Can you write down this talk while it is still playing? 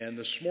And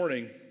this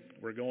morning,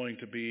 we're going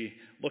to be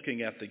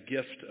looking at the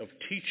gift of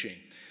teaching.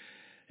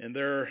 And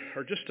there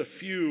are just a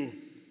few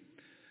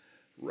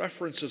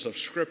references of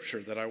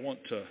Scripture that I want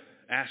to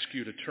ask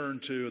you to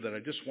turn to, that I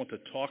just want to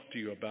talk to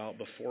you about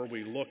before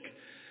we look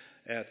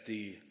at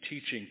the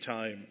teaching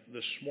time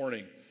this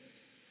morning.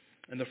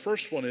 And the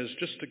first one is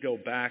just to go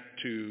back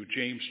to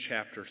James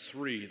chapter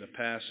 3, the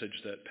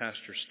passage that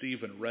Pastor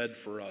Stephen read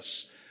for us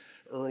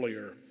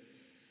earlier.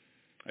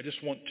 I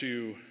just want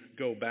to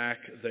go back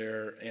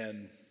there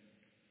and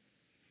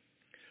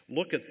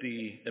look at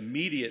the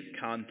immediate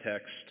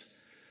context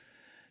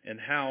and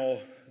how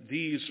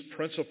these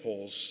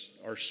principles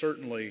are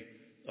certainly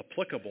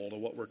applicable to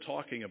what we're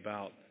talking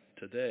about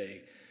today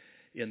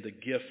in the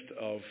gift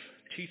of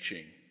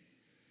teaching.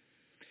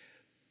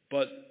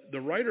 But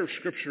the writer of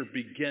Scripture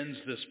begins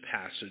this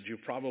passage. You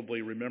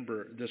probably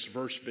remember this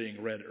verse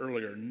being read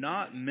earlier.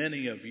 Not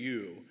many of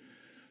you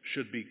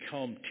should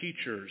become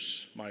teachers,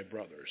 my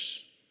brothers.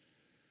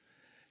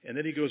 And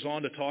then he goes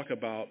on to talk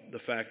about the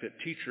fact that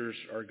teachers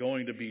are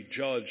going to be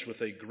judged with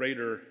a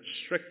greater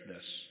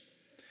strictness.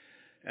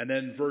 And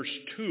then verse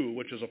 2,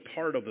 which is a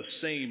part of the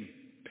same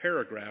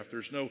paragraph,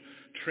 there's no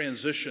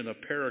transition of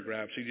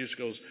paragraphs. He just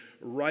goes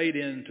right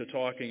into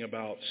talking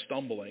about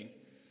stumbling.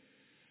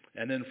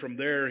 And then from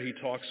there he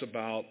talks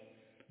about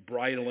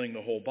bridling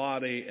the whole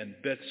body and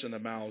bits in the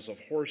mouths of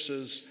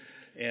horses.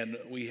 And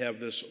we have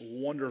this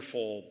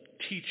wonderful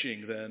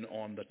teaching then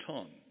on the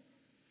tongue.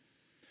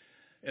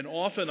 And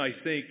often I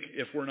think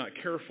if we're not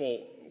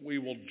careful, we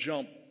will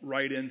jump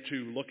right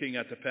into looking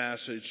at the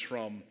passage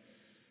from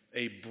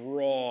a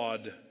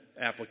broad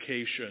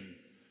application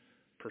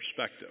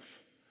perspective.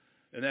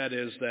 And that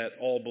is that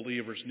all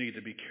believers need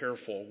to be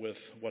careful with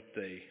what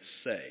they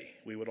say.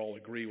 We would all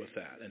agree with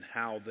that, and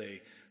how they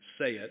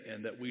say it,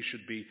 and that we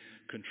should be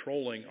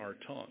controlling our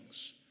tongues.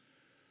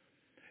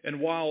 And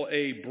while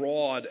a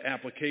broad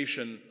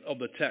application of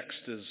the text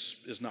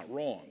is not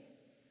wrong,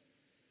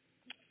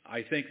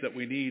 I think that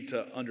we need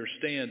to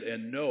understand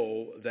and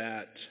know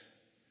that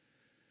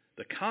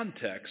the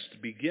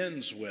context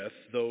begins with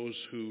those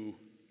who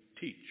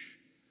teach.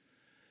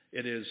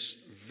 It is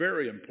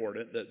very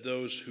important that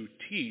those who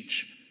teach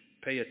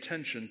pay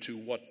attention to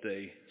what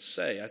they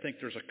say. I think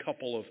there's a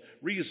couple of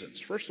reasons.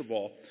 First of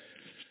all,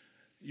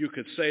 you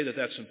could say that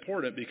that's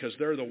important because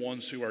they're the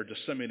ones who are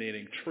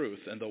disseminating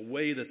truth, and the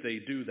way that they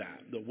do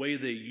that, the way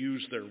they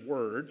use their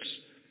words,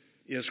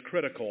 is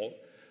critical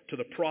to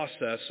the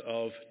process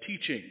of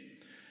teaching.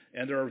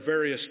 And there are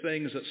various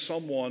things that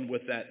someone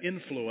with that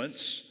influence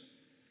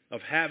of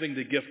having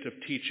the gift of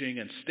teaching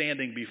and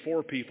standing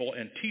before people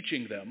and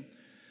teaching them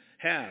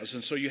has.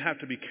 And so you have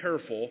to be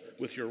careful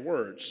with your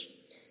words.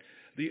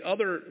 The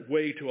other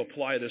way to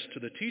apply this to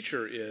the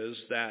teacher is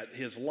that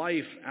his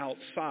life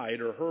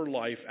outside, or her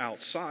life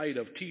outside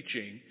of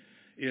teaching,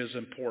 is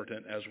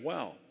important as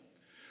well.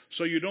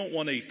 So you don't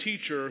want a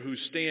teacher who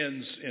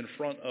stands in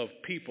front of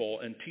people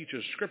and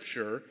teaches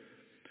Scripture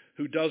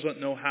who doesn't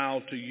know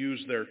how to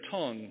use their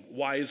tongue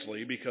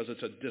wisely, because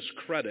it's a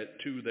discredit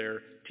to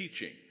their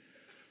teaching.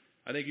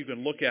 I think you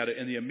can look at it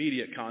in the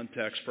immediate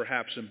context,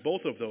 perhaps in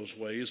both of those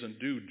ways, and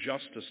do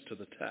justice to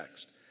the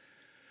text.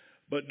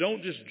 But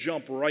don't just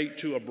jump right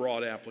to a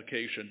broad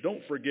application.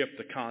 Don't forget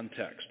the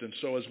context. And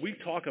so as we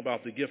talk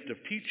about the gift of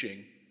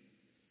teaching,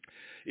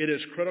 it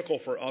is critical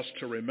for us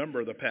to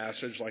remember the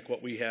passage like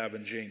what we have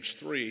in James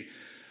 3.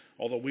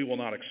 Although we will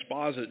not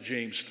exposit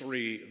James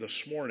 3 this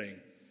morning,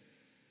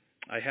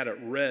 I had it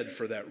read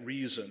for that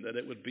reason, that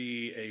it would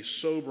be a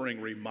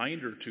sobering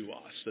reminder to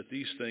us that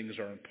these things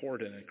are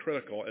important and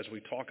critical as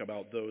we talk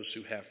about those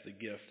who have the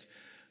gift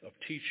of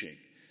teaching.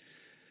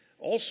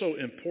 Also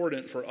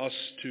important for us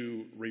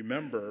to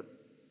remember,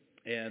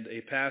 and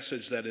a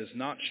passage that is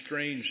not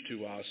strange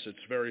to us, it's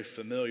very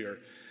familiar,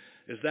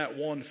 is that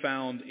one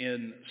found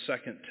in 2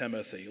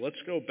 Timothy.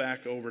 Let's go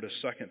back over to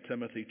 2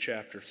 Timothy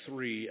chapter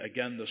 3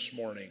 again this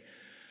morning.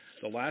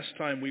 The last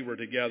time we were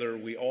together,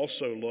 we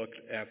also looked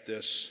at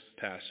this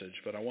passage,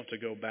 but I want to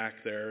go back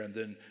there, and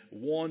then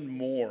one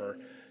more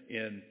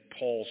in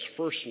Paul's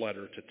first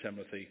letter to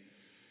Timothy,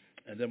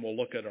 and then we'll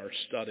look at our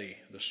study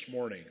this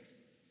morning.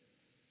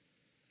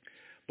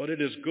 But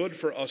it is good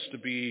for us to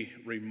be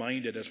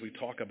reminded as we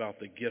talk about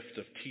the gift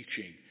of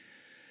teaching,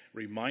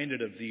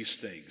 reminded of these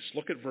things.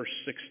 Look at verse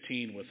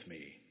 16 with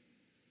me.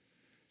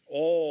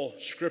 All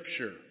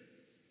Scripture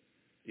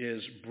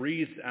is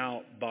breathed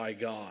out by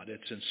God.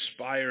 It's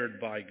inspired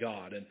by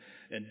God.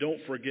 And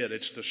don't forget,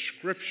 it's the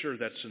Scripture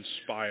that's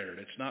inspired.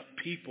 It's not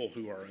people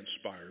who are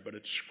inspired, but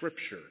it's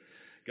Scripture.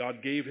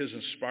 God gave His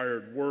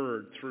inspired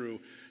word through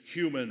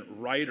human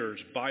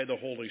writers by the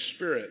Holy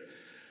Spirit,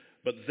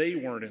 but they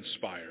weren't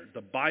inspired.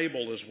 The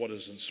Bible is what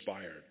is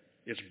inspired.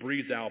 It's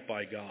breathed out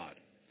by God.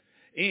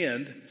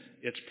 And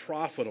it's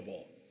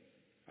profitable.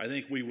 I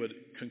think we would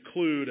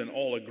conclude and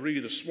all agree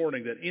this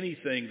morning that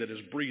anything that is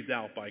breathed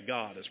out by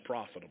God is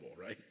profitable,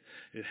 right?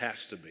 It has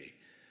to be.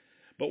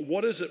 But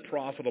what is it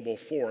profitable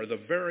for? The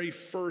very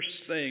first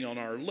thing on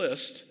our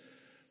list,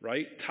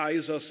 right,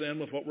 ties us in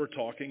with what we're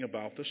talking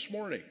about this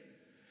morning.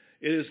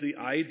 It is the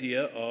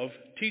idea of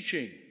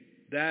teaching.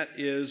 That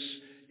is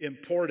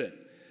important.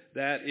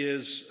 That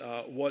is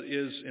what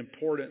is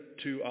important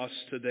to us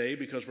today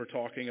because we're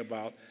talking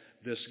about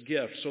this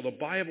gift. So the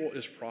Bible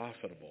is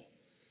profitable.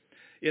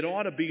 It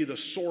ought to be the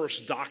source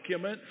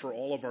document for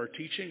all of our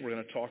teaching. We're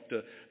going to talk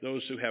to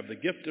those who have the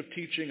gift of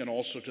teaching and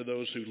also to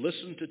those who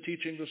listen to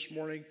teaching this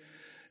morning.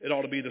 It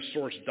ought to be the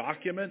source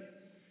document,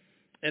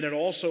 and it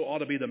also ought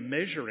to be the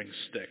measuring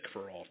stick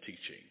for all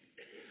teaching.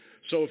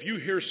 So if you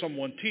hear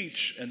someone teach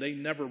and they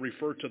never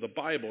refer to the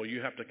Bible,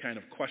 you have to kind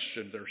of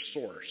question their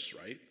source,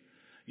 right?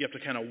 You have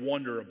to kind of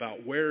wonder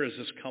about where is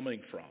this coming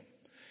from?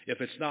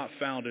 If it's not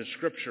found in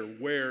Scripture,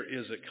 where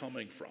is it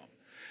coming from?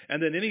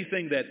 And then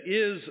anything that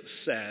is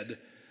said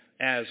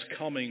as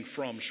coming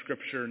from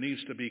Scripture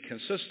needs to be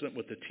consistent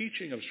with the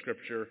teaching of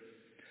Scripture.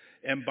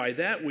 And by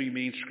that we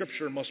mean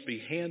Scripture must be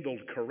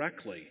handled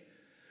correctly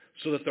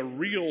so that the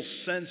real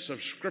sense of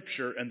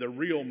Scripture and the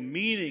real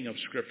meaning of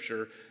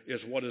Scripture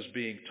is what is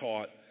being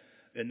taught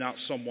and not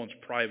someone's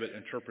private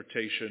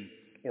interpretation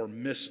or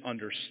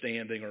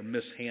misunderstanding or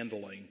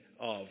mishandling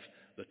of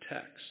the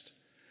text.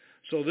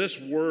 So this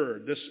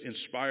word, this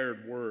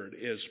inspired word,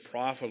 is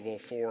profitable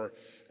for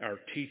our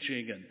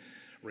teaching and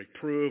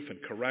reproof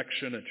and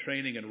correction and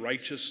training in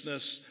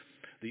righteousness.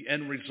 The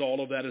end result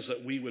of that is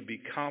that we would be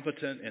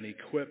competent and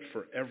equipped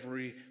for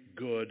every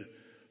good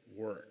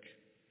work.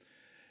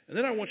 And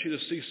then I want you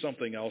to see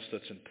something else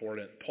that's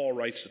important. Paul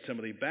writes to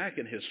Timothy back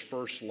in his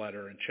first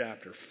letter in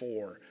chapter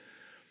 4.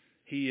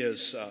 He is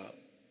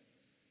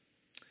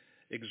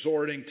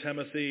exhorting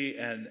Timothy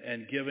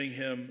and giving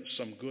him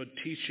some good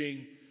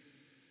teaching.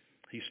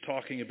 He's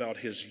talking about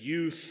his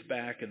youth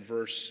back in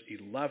verse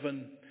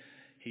 11.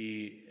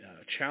 He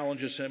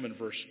challenges him in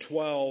verse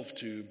 12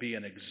 to be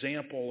an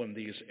example in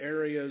these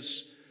areas.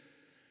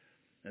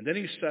 And then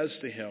he says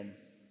to him,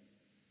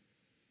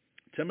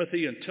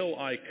 Timothy, until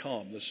I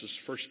come, this is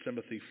 1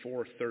 Timothy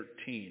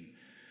 4:13,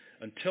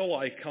 until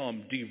I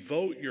come,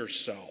 devote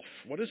yourself.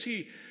 What does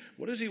he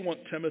want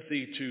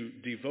Timothy to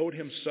devote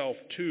himself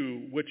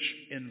to, which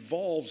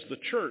involves the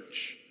church?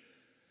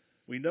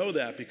 We know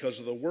that because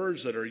of the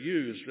words that are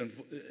used.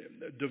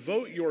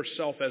 Devote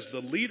yourself as the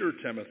leader,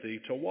 Timothy,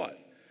 to what?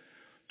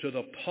 To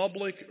the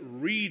public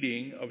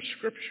reading of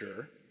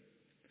Scripture,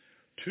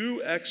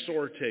 to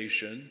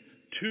exhortation,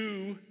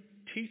 to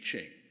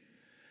teaching.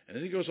 And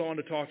then he goes on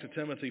to talk to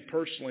Timothy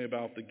personally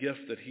about the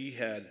gift that he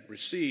had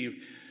received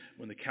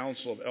when the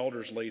council of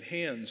elders laid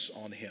hands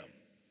on him.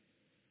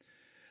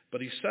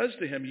 But he says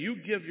to him, you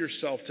give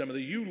yourself,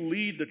 Timothy, you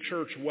lead the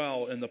church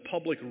well in the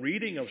public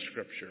reading of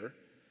Scripture,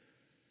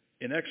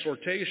 in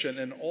exhortation,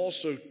 and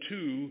also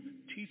to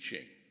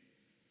teaching.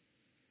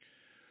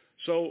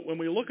 So when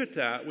we look at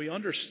that, we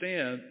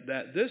understand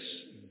that this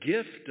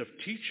gift of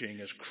teaching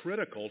is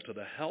critical to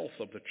the health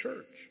of the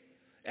church,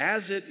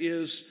 as it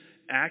is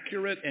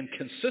accurate and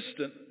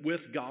consistent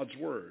with God's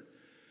Word.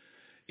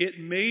 It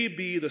may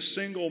be the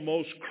single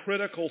most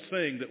critical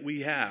thing that we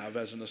have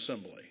as an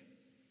assembly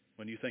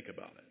when you think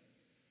about it.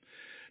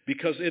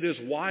 Because it is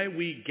why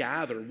we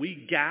gather.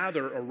 We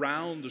gather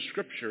around the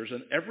Scriptures,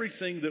 and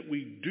everything that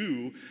we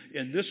do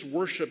in this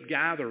worship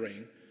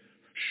gathering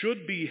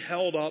should be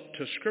held up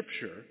to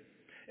Scripture,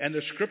 and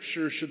the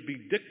Scriptures should be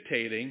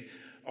dictating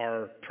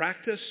our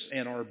practice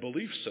and our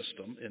belief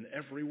system in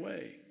every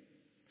way.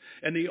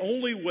 And the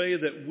only way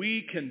that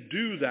we can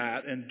do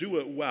that and do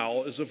it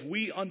well is if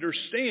we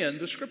understand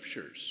the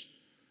Scriptures.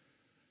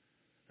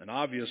 And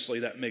obviously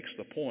that makes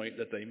the point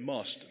that they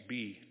must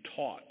be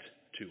taught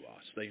to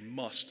us. They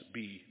must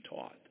be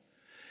taught.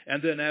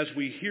 And then as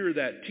we hear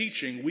that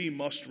teaching, we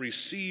must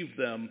receive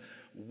them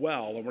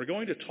well. And we're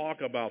going to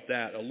talk about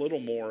that a little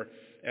more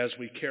as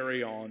we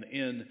carry on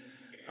in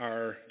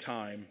our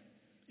time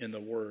in the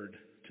Word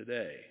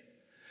today.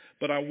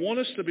 But I want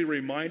us to be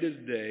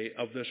reminded today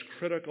of this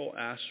critical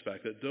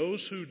aspect, that those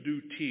who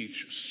do teach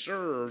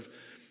serve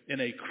in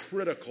a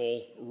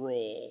critical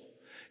role.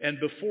 And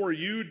before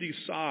you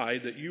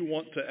decide that you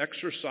want to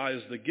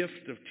exercise the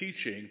gift of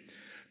teaching,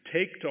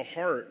 take to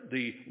heart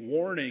the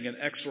warning and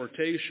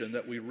exhortation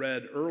that we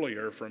read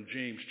earlier from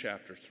James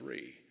chapter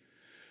 3.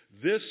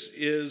 This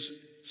is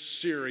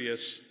serious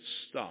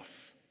stuff,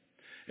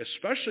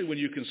 especially when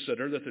you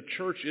consider that the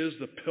church is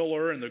the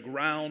pillar and the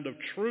ground of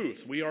truth.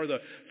 We are the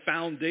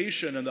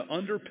foundation and the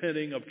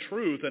underpinning of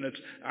truth, and it's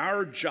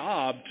our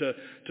job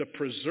to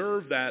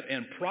preserve that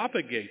and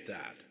propagate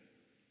that.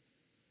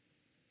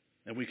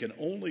 And we can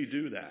only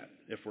do that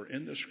if we're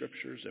in the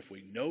Scriptures, if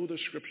we know the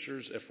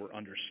Scriptures, if we're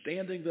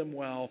understanding them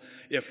well,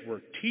 if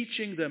we're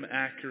teaching them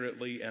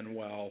accurately and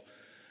well,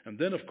 and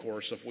then, of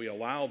course, if we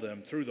allow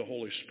them through the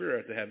Holy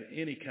Spirit to have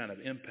any kind of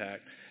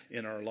impact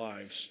in our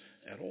lives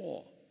at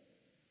all.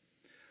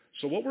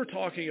 So what we're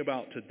talking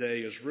about today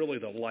is really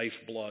the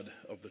lifeblood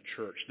of the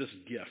church, this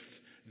gift.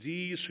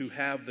 These who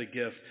have the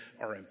gift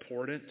are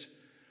important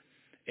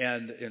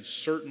and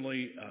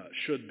certainly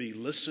should be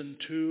listened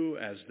to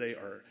as they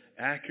are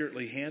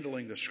accurately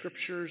handling the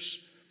Scriptures,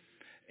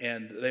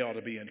 and they ought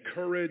to be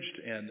encouraged,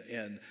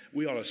 and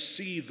we ought to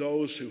see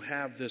those who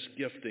have this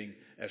gifting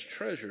as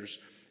treasures.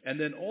 And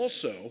then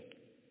also,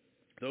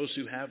 Those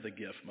who have the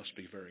gift must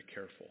be very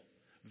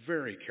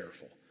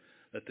careful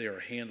that they are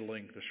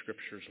handling the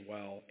Scriptures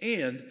well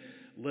and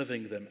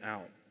living them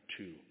out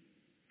too.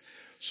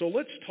 So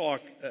let's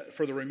talk,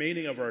 for the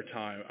remaining of our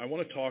time, I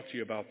want to talk to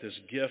you about this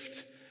gift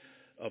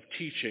of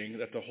teaching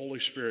that the Holy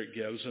Spirit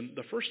gives. And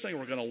the first thing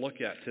we're going to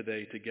look at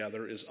today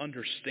together is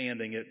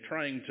understanding it,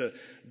 trying to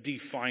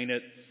define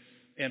it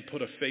and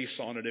put a face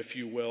on it, if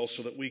you will,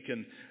 so that we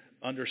can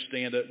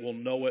understand it. We'll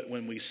know it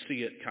when we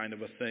see it, kind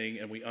of a thing,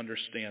 and we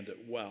understand it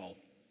well.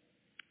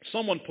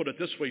 Someone put it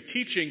this way: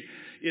 teaching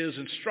is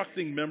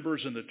instructing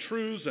members in the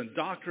truths and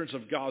doctrines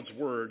of God's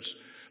words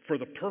for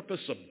the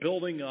purpose of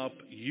building up,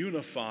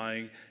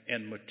 unifying,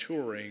 and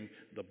maturing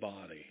the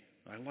body.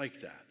 I like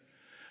that,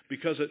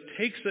 because it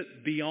takes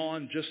it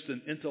beyond just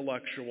an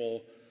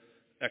intellectual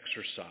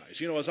exercise.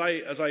 You know, as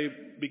I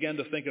began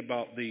to think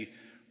about the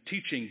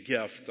teaching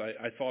gift,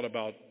 I thought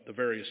about the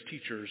various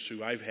teachers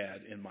who I've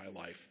had in my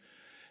life.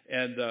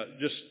 And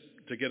just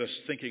to get us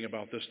thinking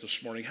about this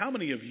morning, how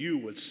many of you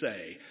would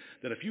say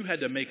that if you had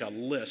to make a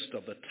list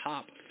of the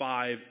top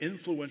 5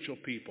 influential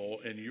people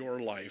in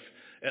your life,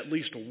 at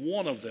least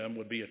one of them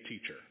would be a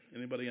teacher?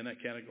 Anybody in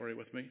that category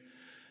with me?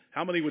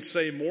 How many would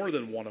say more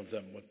than one of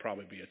them would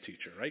probably be a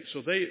teacher, right?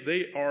 So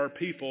they are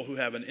people who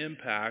have an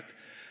impact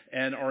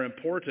and are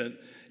important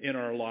in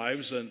our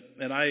lives.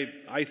 And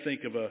I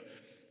think of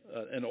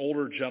an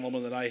older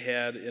gentleman that I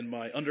had in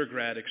my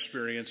undergrad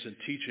experience in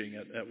teaching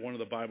at one of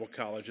the Bible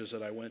colleges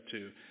that I went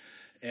to.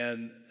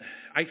 And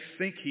I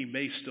think he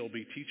may still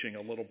be teaching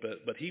a little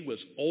bit, but he was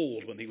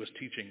old when he was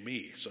teaching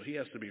me. So he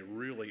has to be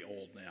really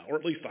old now, or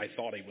at least I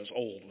thought he was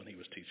old when he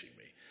was teaching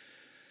me.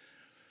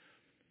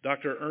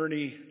 Dr.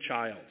 Ernie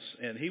Childs,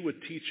 and he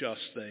would teach us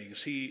things.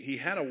 He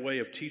had a way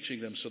of teaching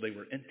them so they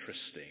were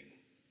interesting.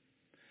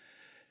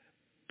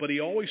 But he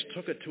always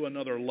took it to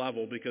another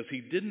level, because he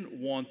didn't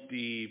want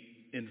the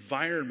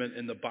environment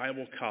in the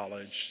Bible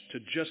college to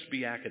just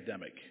be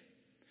academic.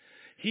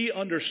 He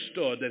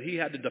understood that he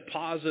had to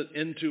deposit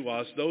into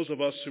us, those of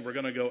us who were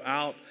going to go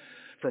out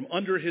from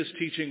under his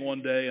teaching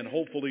one day and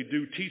hopefully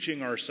do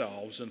teaching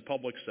ourselves in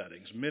public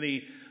settings.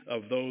 Many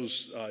of those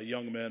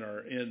young men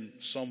are in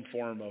some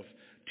form of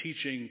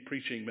teaching,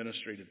 preaching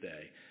ministry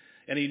today.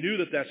 And he knew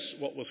that that's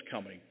what was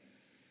coming.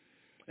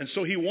 And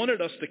so he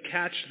wanted us to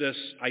catch this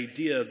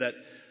idea that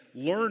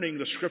learning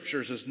the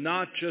Scriptures is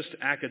not just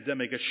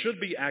academic. It should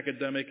be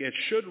academic. It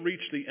should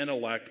reach the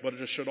intellect, but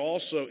it should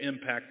also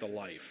impact the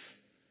life.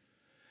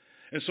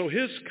 And so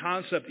his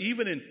concept,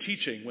 even in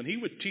teaching, when he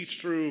would teach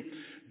through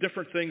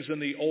different things in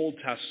the Old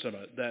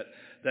Testament that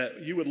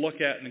you would look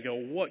at and go,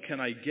 what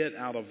can I get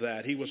out of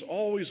that? He was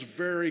always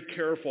very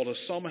careful to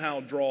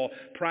somehow draw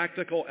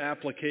practical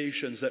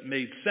applications that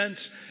made sense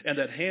and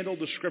that handled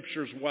the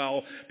Scriptures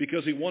well,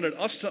 because he wanted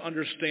us to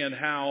understand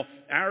how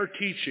our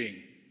teaching,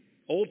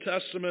 Old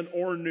Testament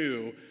or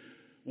New,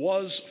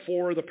 was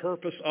for the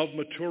purpose of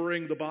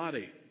maturing the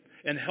body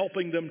and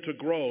helping them to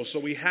grow. So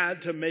we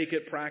had to make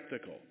it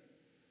practical.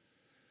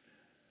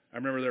 I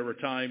remember there were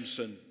times,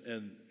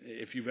 and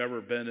if you've ever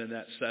been in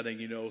that setting,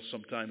 you know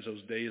sometimes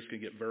those days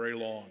can get very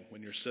long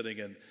when you're sitting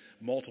in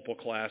multiple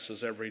classes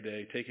every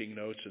day, taking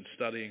notes and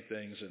studying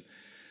things. And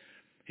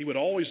he would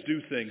always do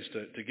things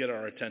to get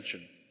our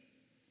attention.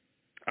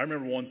 I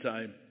remember one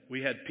time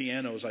we had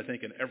pianos, I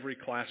think, in every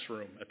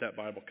classroom at that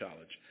Bible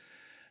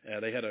college.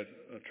 They had a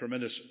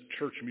tremendous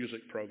church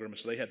music program,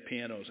 so they had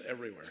pianos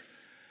everywhere.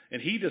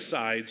 And he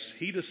decides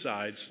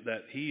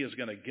that he is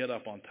going to get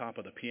up on top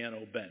of the piano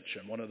bench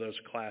in one of those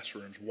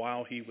classrooms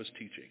while he was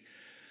teaching.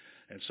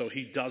 And so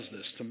he does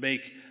this to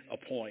make a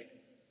point.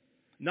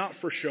 Not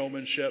for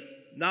showmanship,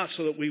 not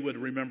so that we would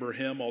remember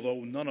him, although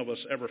none of us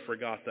ever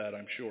forgot that,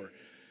 I'm sure.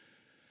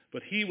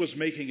 But he was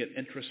making it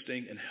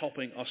interesting and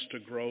helping us to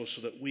grow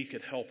so that we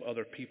could help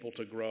other people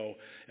to grow.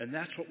 And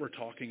that's what we're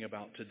talking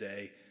about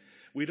today.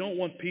 We don't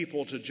want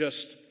people to just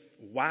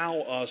wow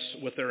us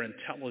with their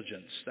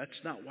intelligence. That's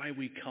not why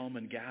we come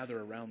and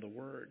gather around the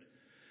Word.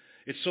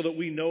 It's so that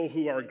we know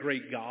who our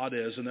great God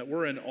is and that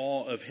we're in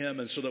awe of Him,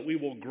 and so that we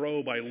will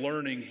grow by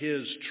learning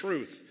His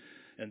truth.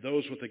 And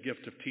those with the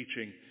gift of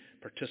teaching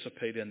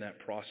participate in that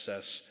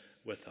process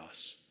with us.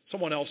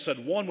 Someone else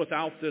said, one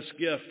without this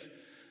gift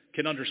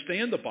can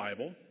understand the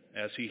Bible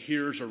as he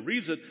hears or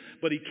reads it,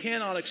 but he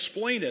cannot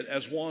explain it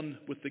as one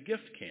with the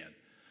gift can.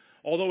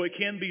 Although it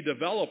can be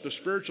developed, the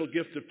spiritual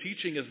gift of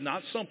teaching is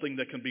not something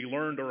that can be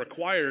learned or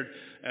acquired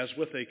as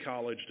with a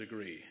college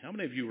degree. How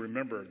many of you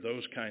remember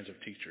those kinds of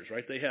teachers,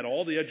 right? They had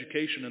all the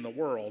education in the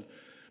world,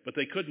 but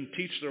they couldn't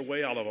teach their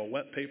way out of a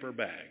wet paper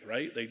bag,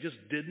 right? They just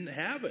didn't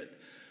have it.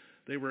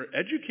 They were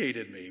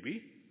educated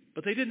maybe,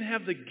 but they didn't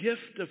have the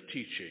gift of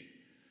teaching.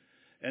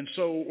 And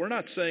so we're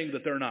not saying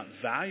that they're not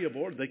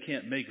valuable or they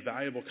can't make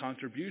valuable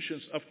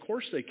contributions. Of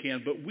course they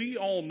can, but we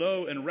all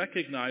know and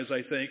recognize,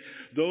 I think,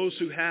 those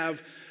who have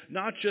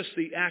not just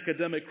the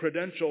academic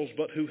credentials,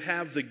 but who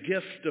have the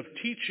gift of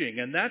teaching.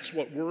 And that's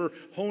what we're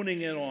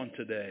honing in on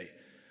today.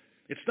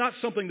 It's not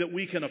something that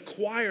we can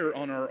acquire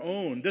on our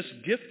own. This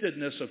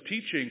giftedness of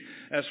teaching,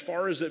 as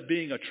far as it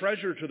being a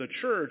treasure to the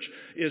church,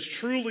 is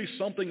truly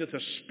something that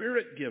the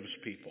Spirit gives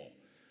people.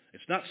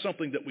 It's not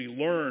something that we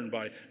learn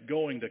by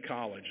going to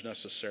college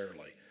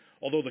necessarily.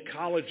 Although the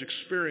college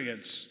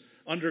experience,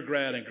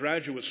 undergrad and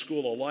graduate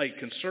school alike,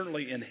 can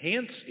certainly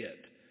enhance it,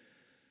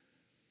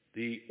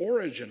 the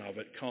origin of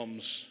it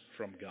comes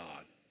from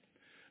God.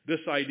 This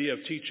idea of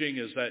teaching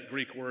is that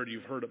Greek word,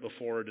 you've heard it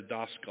before,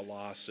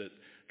 didaskalos. It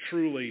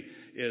truly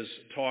is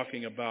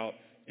talking about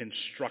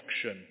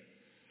instruction.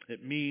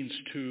 It means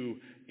to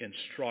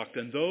instruct.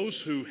 And those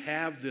who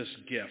have this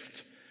gift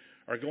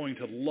are going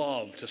to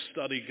love to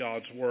study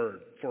God's Word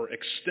for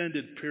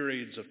extended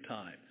periods of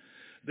time.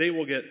 They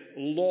will get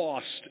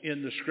lost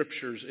in the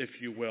Scriptures, if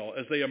you will,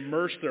 as they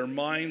immerse their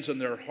minds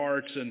and their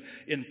hearts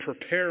in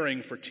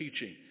preparing for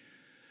teaching.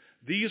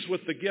 These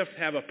with the gift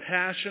have a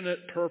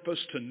passionate purpose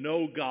to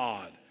know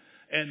God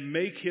and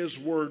make His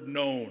Word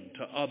known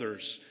to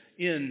others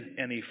in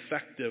an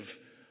effective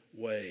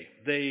way.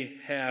 They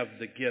have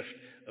the gift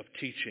of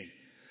teaching.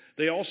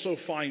 They also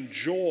find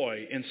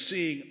joy in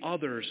seeing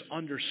others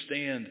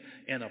understand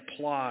and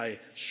apply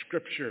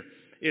Scripture.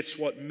 It's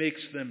what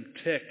makes them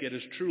tick. It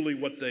is truly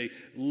what they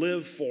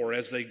live for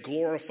as they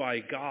glorify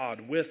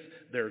God with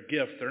their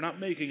gift. They're not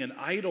making an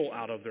idol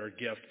out of their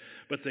gift,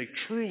 but they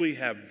truly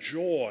have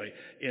joy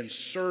in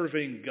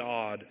serving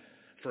God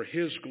for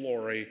His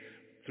glory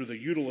through the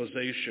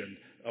utilization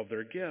of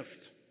their gift.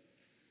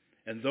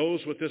 And those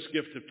with this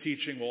gift of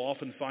teaching will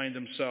often find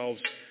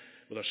themselves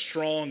with a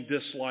strong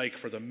dislike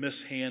for the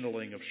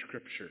mishandling of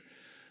Scripture.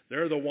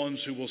 They're the ones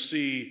who will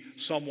see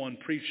someone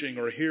preaching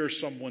or hear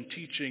someone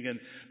teaching, and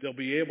they'll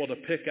be able to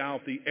pick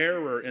out the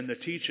error in the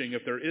teaching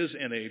if there is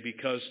any,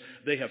 because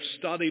they have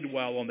studied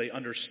well and they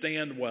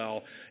understand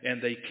well,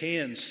 and they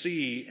can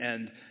see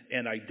and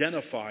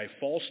identify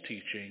false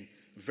teaching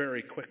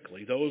very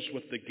quickly. Those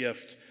with the gift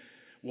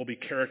will be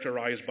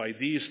characterized by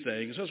these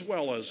things as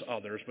well as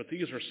others, but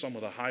these are some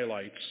of the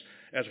highlights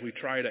as we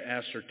try to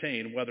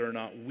ascertain whether or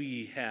not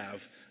we have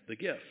the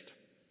gift.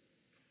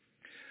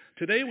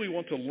 Today we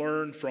want to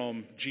learn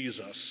from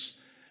Jesus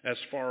as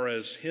far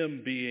as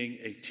Him being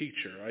a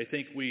teacher. I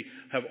think we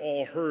have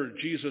all heard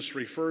Jesus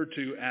referred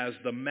to as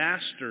the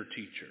master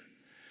teacher.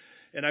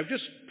 And I've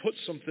just put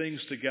some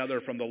things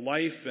together from the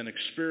life and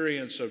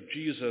experience of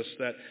Jesus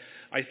that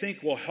I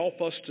think will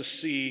help us to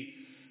see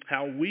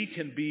how we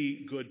can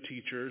be good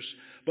teachers,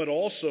 but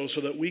also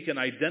so that we can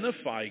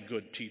identify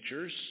good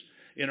teachers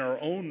in our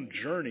own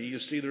journey. You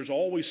see, there's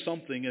always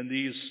something in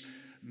these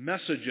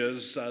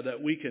messages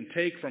that we can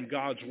take from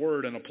God's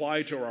Word and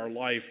apply to our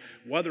life,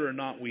 whether or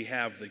not we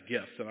have the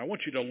gift. And I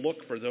want you to look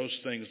for those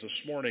things this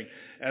morning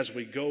as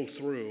we go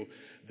through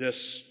this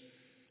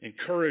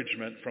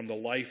encouragement from the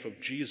life of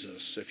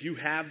Jesus. If you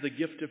have the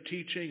gift of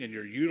teaching and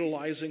you're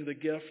utilizing the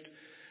gift,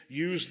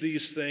 use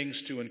these things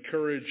to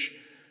encourage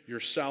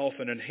yourself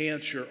and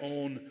enhance your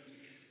own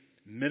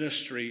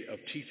ministry of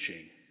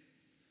teaching.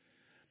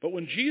 But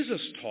when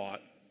Jesus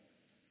taught,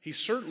 He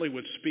certainly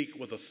would speak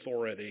with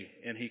authority,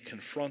 and He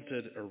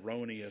confronted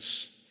erroneous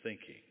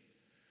thinking.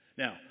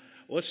 Now,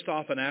 let's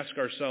stop and ask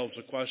ourselves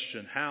a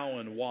question: how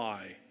and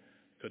why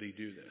could He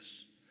do this?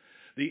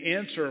 The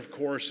answer, of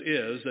course,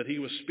 is that He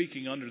was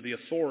speaking under the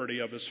authority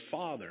of His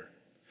Father.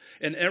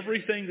 And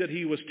everything that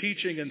He was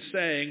teaching and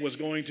saying was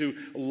going to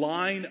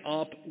line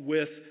up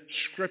with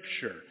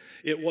Scripture.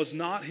 It was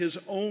not His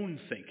own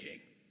thinking.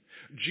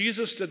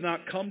 Jesus did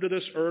not come to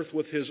this earth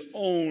with His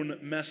own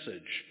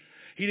message.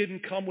 He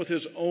didn't come with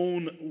His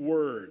own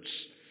words.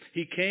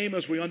 He came,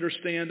 as we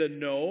understand and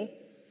know,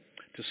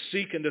 to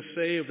seek and to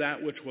save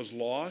that which was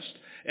lost.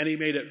 And He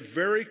made it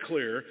very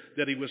clear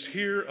that He was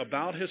here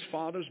about His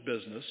Father's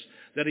business,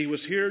 that He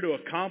was here to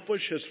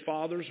accomplish His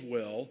Father's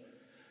will,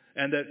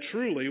 and that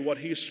truly what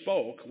He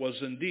spoke was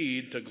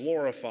indeed to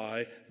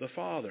glorify the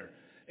Father.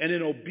 And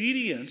in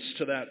obedience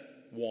to that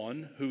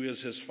one who is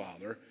His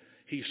Father,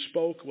 He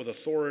spoke with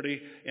authority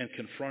and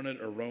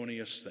confronted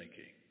erroneous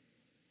thinking.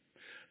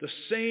 The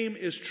same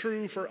is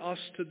true for us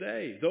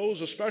today. Those,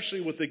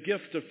 especially with the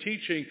gift of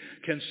teaching,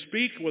 can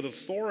speak with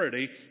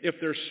authority if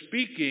they're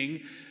speaking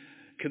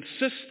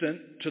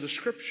consistent to the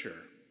Scripture.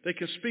 They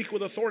can speak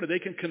with authority. They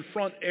can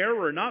confront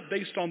error, not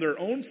based on their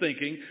own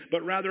thinking,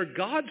 but rather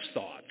God's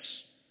thoughts.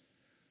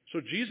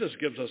 So Jesus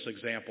gives us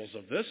examples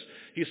of this.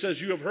 He says,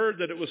 "You have heard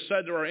that it was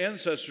said to our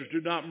ancestors, 'Do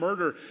not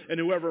murder, and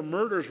whoever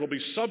murders will be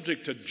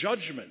subject to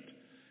judgment.'"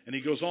 And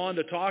he goes on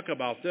to talk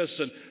about this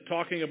and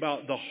talking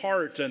about the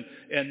heart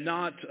and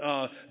not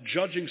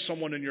judging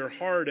someone in your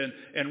heart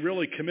and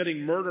really committing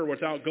murder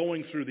without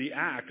going through the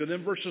act. And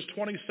then verses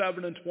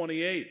 27 and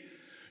 28.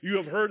 "You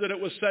have heard that it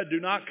was said, 'Do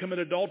not commit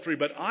adultery,'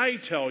 but I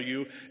tell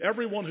you,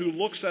 everyone who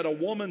looks at a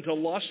woman to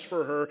lust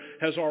for her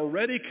has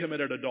already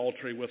committed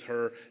adultery with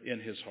her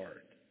in his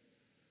heart."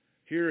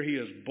 Here he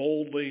is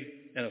boldly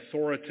and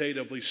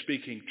authoritatively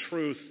speaking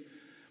truth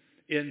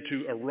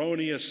into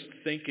erroneous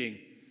thinking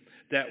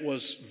that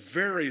was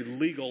very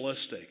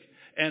legalistic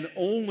and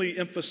only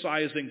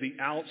emphasizing the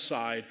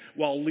outside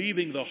while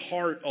leaving the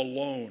heart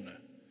alone.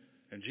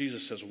 And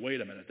Jesus says,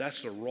 wait a minute, that's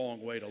the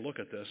wrong way to look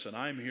at this, and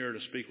I'm here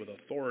to speak with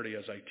authority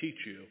as I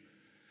teach you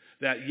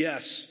that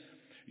yes,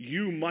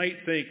 you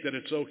might think that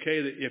it's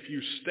okay that if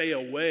you stay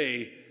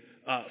away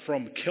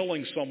from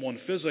killing someone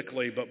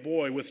physically, but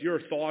boy, with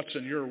your thoughts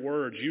and your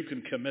words, you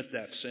can commit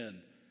that sin.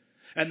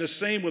 And the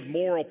same with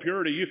moral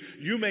purity.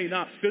 You may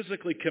not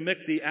physically commit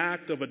the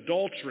act of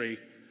adultery,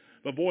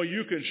 but boy,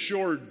 you can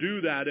sure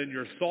do that in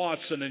your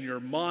thoughts and in your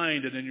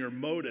mind and in your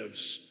motives.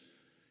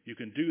 You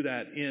can do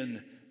that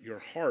in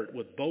your heart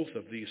with both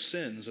of these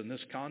sins. In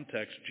this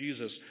context,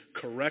 Jesus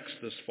corrects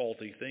this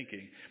faulty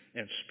thinking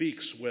and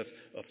speaks with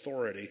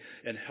authority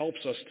and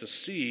helps us to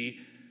see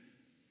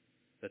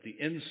that the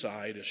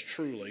inside is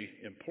truly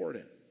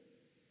important.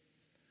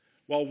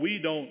 While we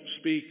don't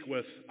speak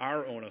with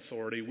our own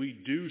authority, we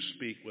do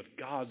speak with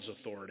God's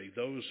authority,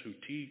 those who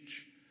teach.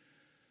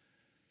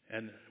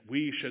 And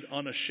we should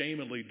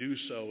unashamedly do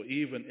so,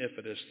 even if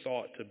it is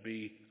thought to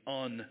be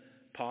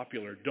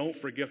unpopular. Don't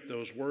forget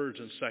those words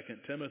in 2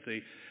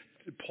 Timothy.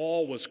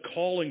 Paul was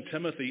calling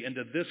Timothy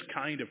into this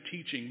kind of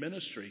teaching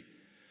ministry.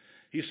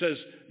 He says,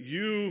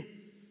 you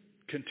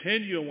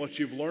continue in what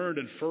you've learned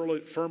and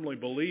firmly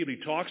believe. He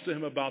talks to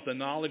him about the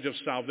knowledge of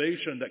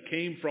salvation that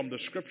came from the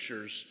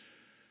Scriptures.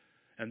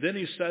 And then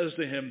he says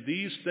to him,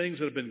 these things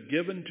that have been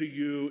given to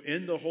you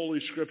in the Holy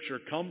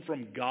Scripture come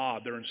from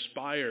God. They're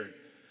inspired.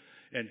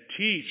 And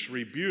teach,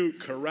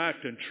 rebuke,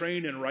 correct, and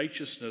train in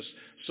righteousness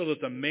so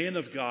that the man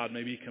of God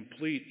may be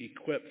complete,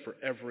 equipped for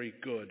every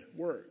good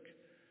work.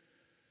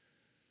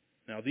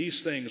 Now, these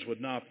things would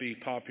not be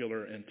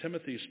popular in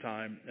Timothy's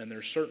time, and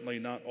they're certainly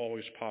not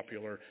always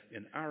popular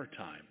in our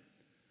time.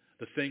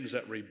 The things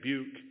that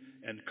rebuke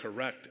and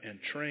correct and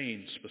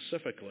train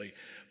specifically.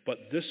 But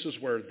this is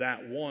where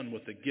that one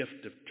with the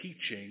gift of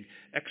teaching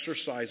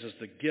exercises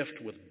the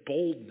gift with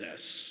boldness,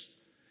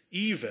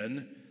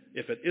 even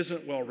if it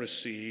isn't well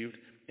received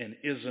and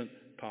isn't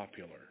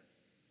popular.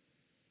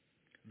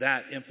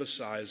 That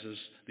emphasizes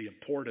the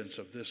importance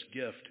of this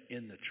gift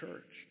in the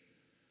church.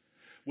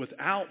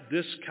 Without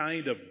this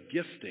kind of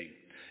gifting,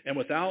 and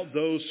without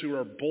those who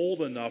are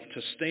bold enough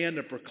to stand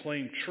and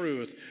proclaim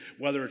truth,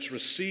 whether it's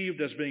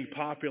received as being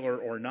popular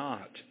or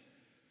not,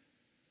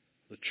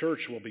 the church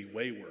will be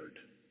wayward.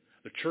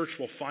 The church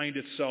will find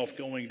itself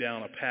going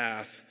down a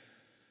path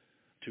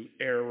to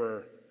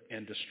error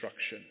and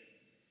destruction.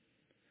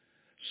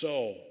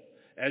 So,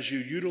 as you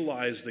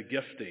utilize the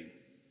gifting,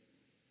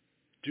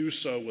 do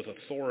so with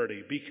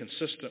authority. Be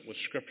consistent with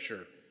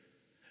Scripture.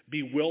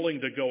 Be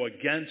willing to go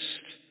against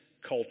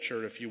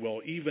culture, if you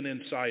will, even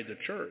inside the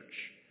church.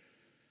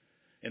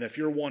 And if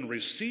you're one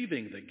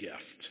receiving the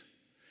gift,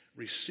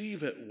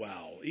 receive it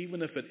well,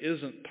 even if it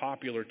isn't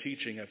popular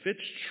teaching. If it's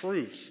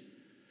truth,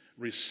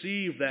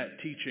 receive that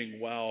teaching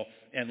well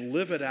and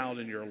live it out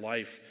in your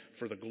life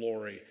for the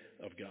glory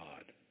of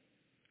God.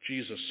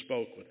 Jesus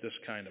spoke with this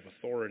kind of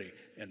authority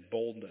and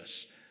boldness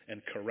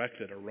and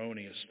corrected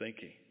erroneous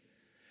thinking.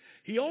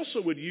 He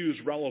also would use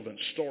relevant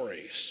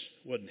stories,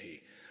 wouldn't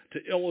he, to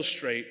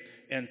illustrate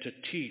and to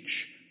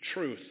teach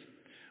truth.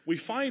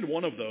 We find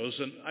one of those,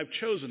 and I've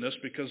chosen this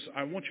because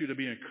I want you to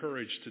be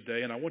encouraged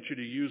today, and I want you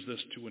to use this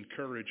to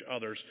encourage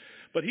others.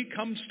 But he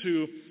comes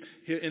to,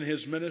 in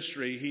his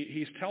ministry,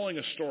 he's telling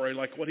a story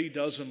like what he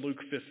does in Luke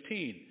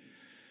 15.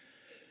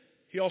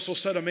 He also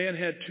said a man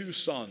had 2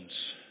 sons.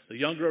 The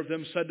younger of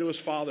them said to his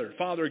father,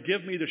 "Father,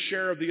 give me the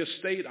share of the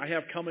estate I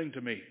have coming to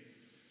me."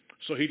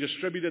 So he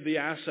distributed the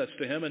assets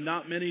to him, and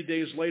not many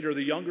days later,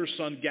 the younger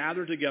son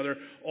gathered together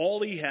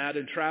all he had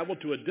and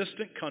traveled to a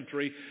distant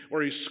country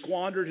where he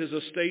squandered his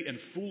estate in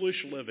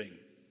foolish living.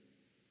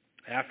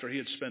 After he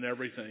had spent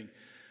everything,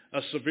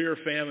 a severe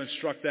famine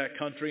struck that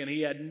country, and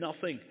he had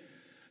nothing.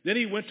 Then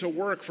he went to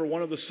work for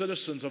one of the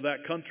citizens of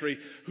that country,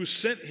 who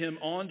sent him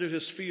onto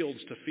his fields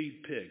to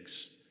feed pigs.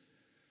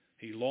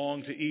 He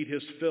longed to eat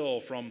his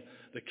fill from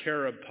the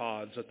carob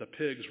pods that the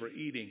pigs were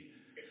eating,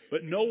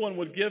 but no one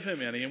would give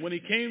him any. And when he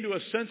came to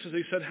his senses,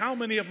 he said, "How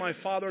many of my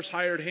father's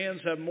hired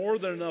hands have more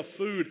than enough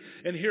food,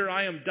 and here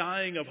I am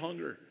dying of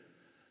hunger?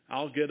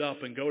 I'll get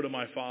up and go to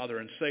my father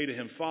and say to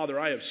him, 'Father,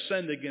 I have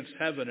sinned against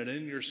heaven and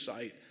in your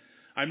sight.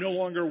 I'm no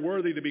longer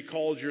worthy to be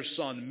called your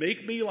son.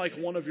 Make me like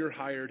one of your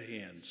hired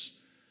hands.'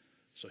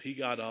 So he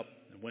got up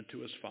and went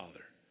to his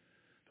father.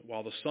 But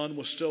while the son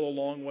was still a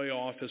long way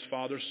off, his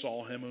father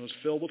saw him and was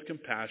filled with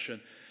compassion.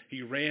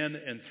 He ran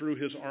and threw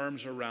his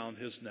arms around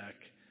his neck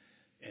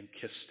and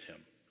kissed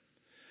him."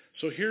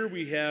 So here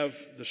we have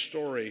the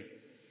story,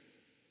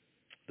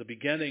 the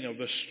beginning of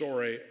the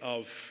story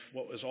of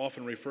what is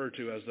often referred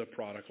to as the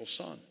prodigal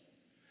son.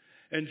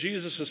 And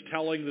Jesus is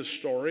telling the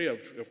story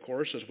of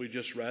course, as we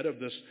just read, of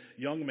this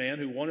young man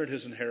who wanted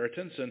his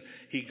inheritance, and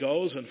he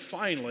goes and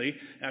finally,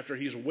 after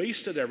he's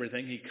wasted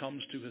everything, he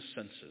comes to his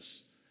senses.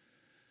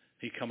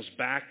 He comes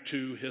back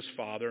to his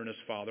father, and his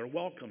father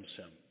welcomes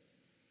him.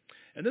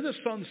 And then the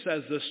son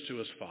says this to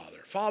his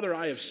father, "Father,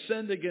 I have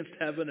sinned against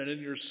heaven and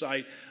in your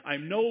sight.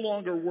 I'm no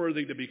longer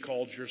worthy to be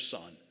called your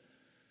son."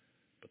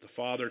 But the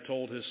father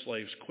told his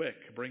slaves,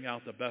 "Quick, bring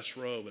out the best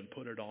robe and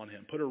put it on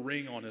him. Put a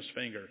ring on his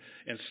finger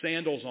and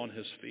sandals on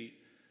his feet.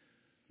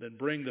 Then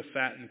bring the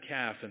fattened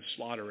calf and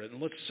slaughter it.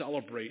 And let's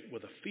celebrate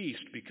with a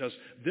feast, because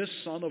this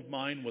son of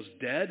mine was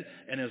dead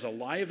and is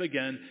alive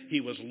again.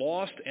 He was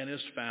lost and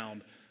is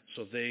found."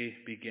 So they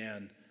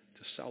began to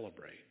to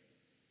celebrate.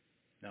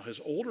 Now his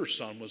older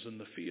son was in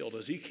the field.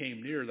 As he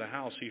came near the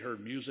house, he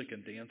heard music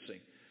and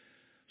dancing.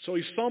 So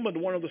he summoned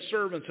one of the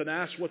servants and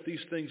asked what these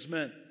things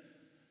meant.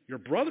 Your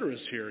brother is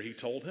here, he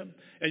told him,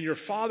 and your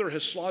father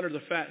has slaughtered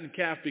the fattened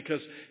calf because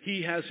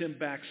he has him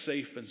back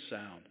safe and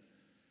sound.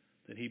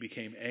 Then he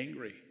became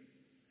angry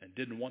and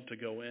didn't want to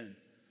go in.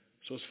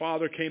 So his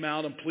father came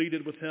out and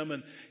pleaded with him,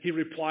 and he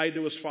replied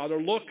to his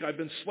father, Look, I've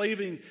been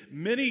slaving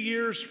many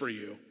years for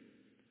you.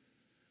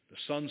 The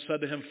son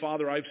said to him,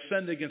 Father, I've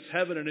sinned against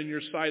heaven and in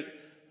your sight.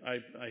 I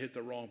hit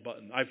the wrong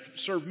button. I've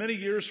served many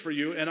years for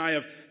you, and I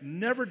have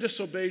never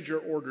disobeyed your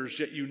orders,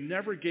 yet you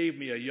never gave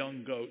me a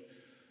young goat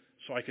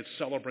so I could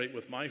celebrate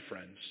with my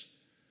friends.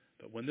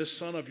 But when this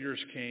son of yours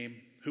came,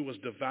 who has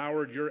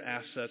devoured your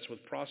assets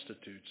with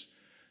prostitutes,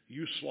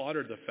 you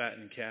slaughtered the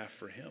fattened calf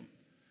for him.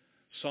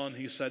 Son,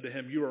 he said to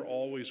him, you are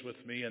always with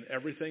me, and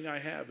everything I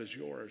have is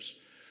yours.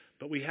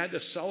 But we had to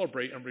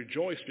celebrate and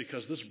rejoice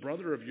because this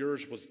brother of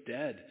yours was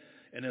dead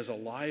and is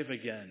alive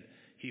again.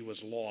 He was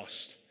lost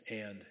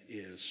and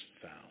is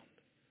found.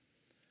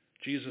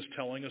 Jesus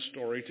telling a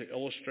story to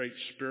illustrate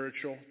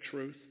spiritual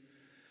truth.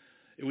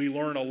 We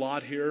learn a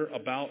lot here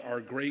about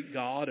our great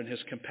God and his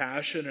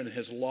compassion and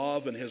his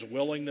love and his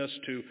willingness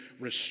to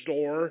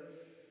restore,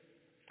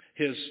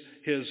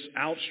 his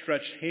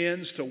outstretched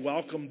hands to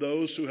welcome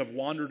those who have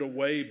wandered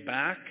away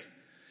back.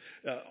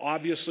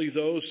 Obviously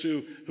those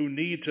who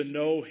need to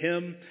know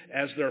him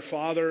as their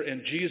Father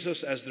and Jesus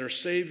as their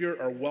Savior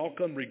are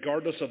welcome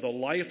regardless of the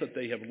life that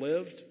they have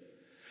lived.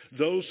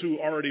 Those who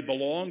already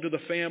belong to the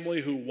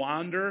family who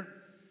wander,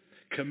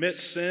 commit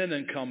sin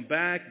and come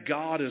back,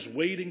 God is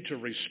waiting to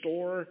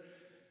restore.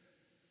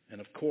 And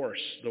of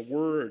course, the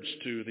words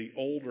to the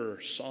older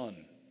son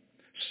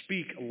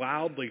speak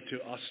loudly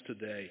to us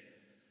today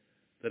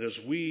that as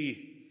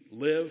we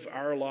live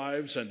our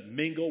lives and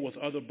mingle with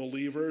other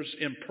believers,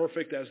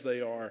 imperfect as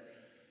they are,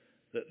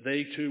 that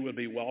they too would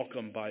be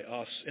welcomed by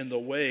us in the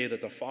way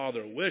that the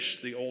Father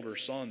wished the older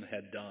son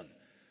had done,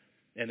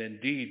 and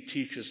indeed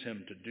teaches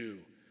him to do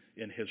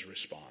in his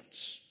response.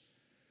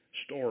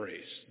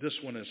 Stories. This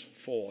one is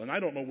full. And I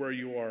don't know where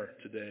you are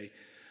today.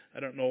 I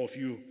don't know if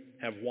you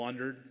have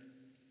wandered.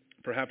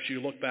 Perhaps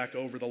you look back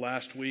over the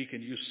last week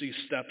and you see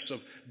steps of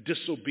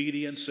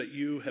disobedience that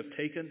you have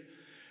taken.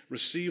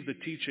 Receive the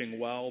teaching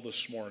well this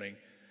morning.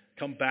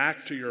 Come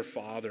back to your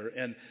Father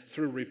and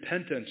through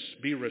repentance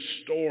be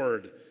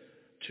restored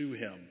to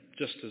him,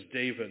 just as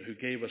David, who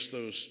gave us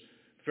those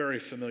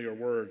very familiar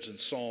words in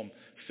Psalm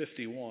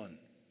 51,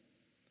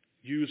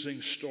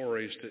 using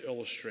stories to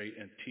illustrate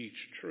and teach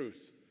truth.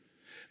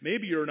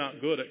 Maybe you're not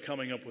good at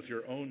coming up with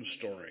your own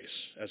stories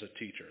as a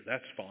teacher.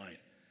 That's fine.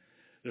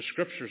 The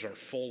scriptures are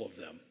full of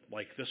them,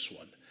 like this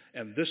one,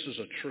 and this is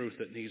a truth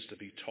that needs to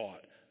be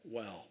taught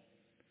well.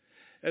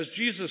 As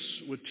Jesus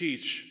would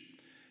teach,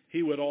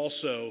 he would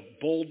also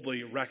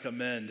boldly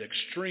recommend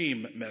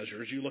extreme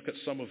measures. You look at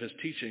some of his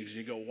teachings and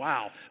you go,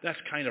 wow, that's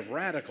kind of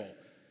radical.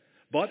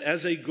 But as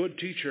a good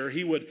teacher,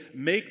 he would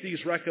make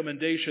these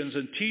recommendations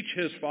and teach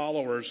his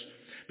followers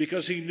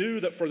because he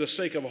knew that for the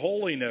sake of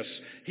holiness,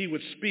 he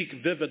would speak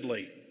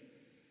vividly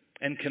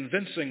and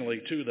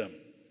convincingly to them.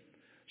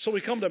 So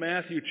we come to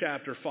Matthew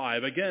chapter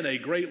 5. Again, a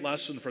great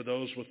lesson for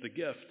those with the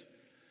gift.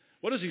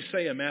 What does he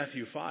say in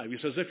Matthew 5? He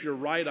says, if your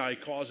right eye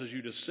causes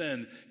you to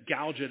sin,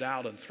 gouge it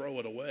out and throw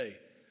it away.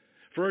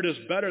 For it is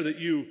better that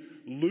you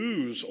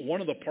lose one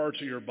of the parts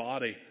of your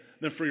body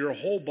than for your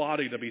whole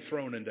body to be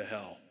thrown into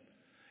hell.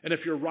 And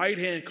if your right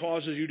hand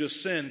causes you to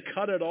sin,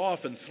 cut it off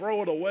and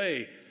throw it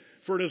away.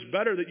 For it is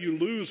better that you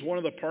lose one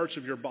of the parts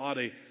of your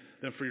body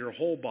than for your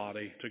whole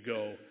body to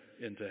go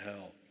into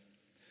hell.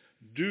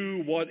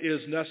 Do what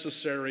is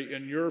necessary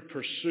in your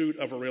pursuit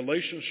of a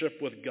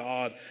relationship with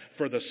God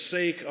for the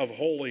sake of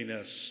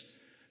holiness.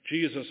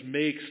 Jesus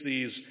makes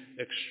these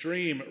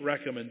extreme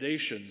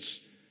recommendations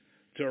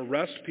to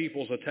arrest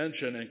people's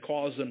attention and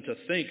cause them to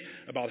think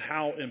about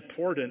how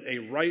important a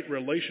right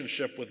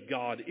relationship with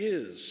God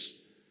is.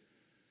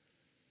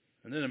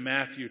 And then in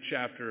Matthew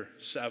chapter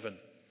 7,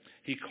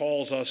 he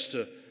calls us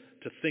to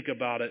think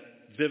about it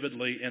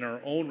vividly in our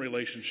own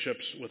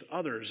relationships with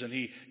others. And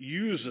he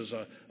uses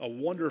a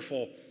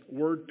wonderful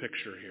word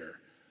picture here.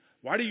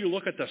 Why do you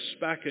look at the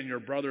speck in your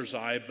brother's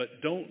eye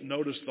but don't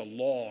notice the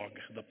log,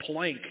 the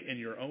plank in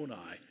your own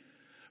eye?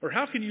 Or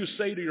how can you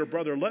say to your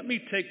brother, let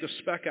me take the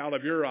speck out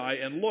of your eye,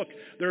 and look,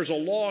 there's a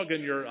log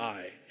in your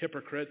eye,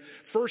 hypocrite.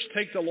 First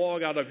take the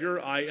log out of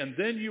your eye, and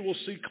then you will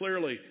see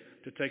clearly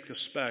to take the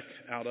speck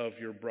out of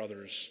your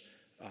brother's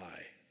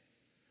eye.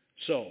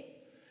 So,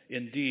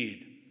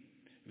 indeed,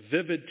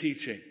 vivid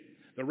teaching,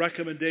 the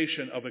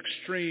recommendation of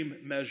extreme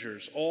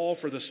measures, all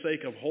for the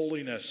sake of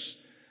holiness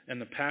and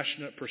the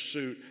passionate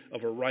pursuit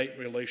of a right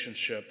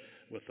relationship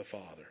with the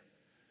Father.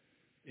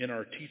 In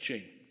our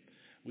teaching,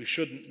 we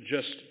shouldn't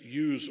just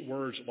use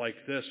words like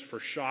this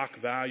for shock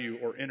value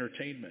or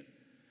entertainment,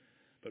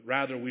 but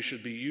rather we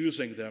should be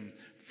using them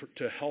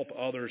to help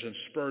others and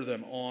spur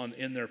them on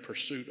in their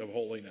pursuit of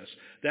holiness.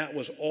 That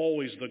was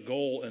always the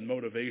goal and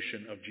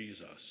motivation of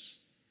Jesus.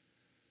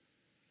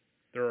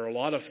 There are a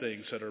lot of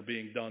things that are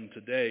being done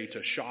today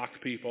to shock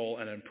people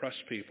and impress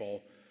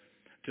people,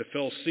 to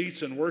fill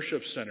seats in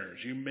worship centers.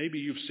 Maybe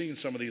you've seen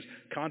some of these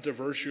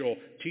controversial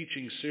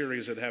teaching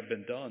series that have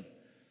been done.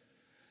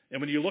 And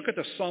when you look at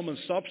the sum and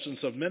substance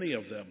of many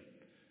of them,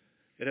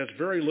 it has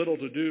very little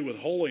to do with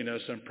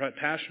holiness and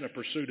passionate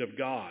pursuit of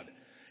God.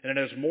 And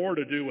it has more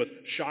to do with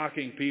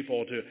shocking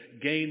people to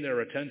gain their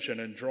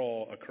attention and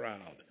draw a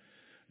crowd.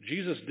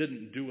 Jesus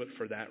didn't do it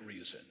for that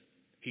reason.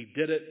 He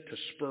did it to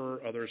spur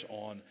others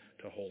on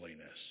to holiness.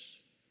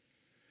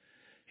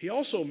 He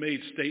also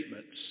made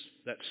statements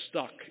that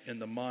stuck in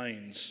the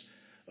minds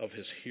of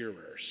his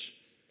hearers.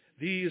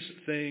 These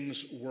things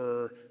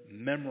were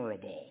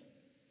memorable.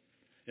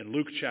 In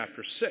Luke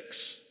chapter 6,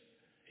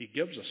 he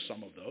gives us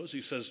some of those.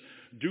 He says,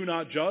 "Do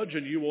not judge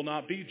and you will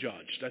not be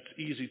judged." That's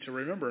easy to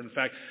remember. In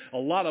fact, a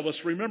lot of us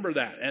remember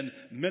that, and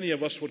many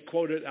of us would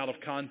quote it out of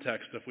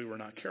context if we were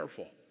not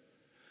careful.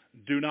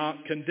 "Do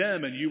not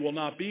condemn and you will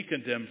not be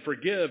condemned.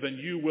 Forgive and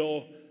you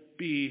will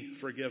be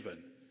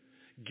forgiven.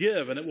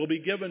 Give and it will be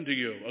given to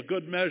you. A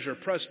good measure,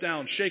 pressed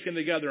down, shaken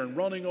together, and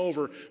running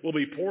over will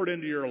be poured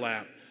into your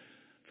lap.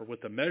 For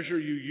with the measure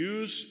you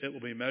use, it will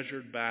be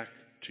measured back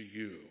to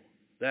you."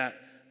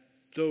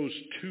 Those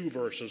two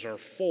verses are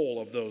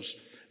full of those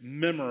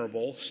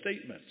memorable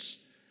statements.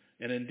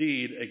 And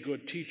indeed, a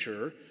good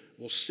teacher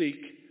will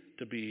seek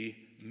to be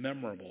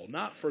memorable,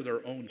 not for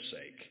their own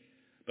sake,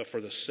 but for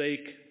the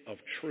sake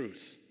of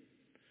truth.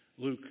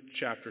 Luke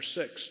chapter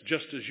 6,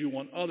 "Just as you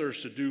want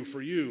others to do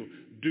for you,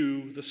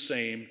 do the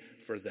same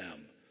for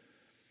them."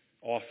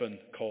 Often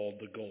called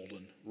the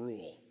golden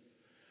rule.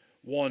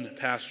 One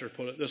pastor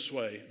put it this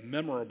way: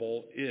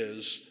 memorable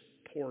is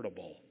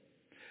portable.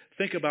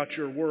 Think about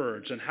your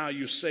words and how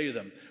you say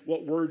them,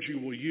 what words you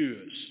will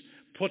use.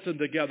 Put them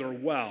together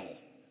well.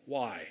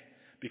 Why?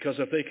 Because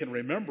if they can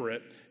remember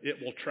it, it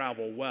will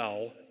travel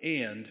well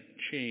and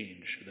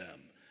change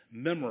them.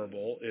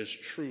 Memorable is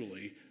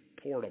truly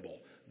portable.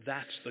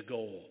 That's the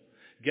goal.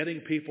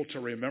 Getting people to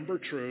remember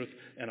truth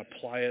and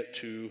apply it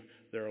to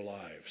their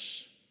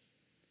lives.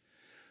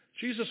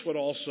 Jesus would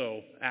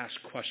also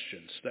ask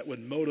questions that would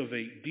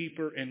motivate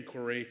deeper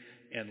inquiry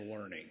and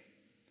learning.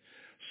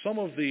 Some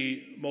of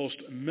the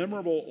most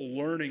memorable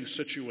learning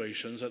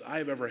situations that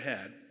I've ever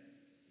had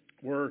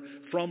were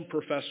from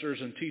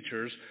professors and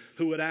teachers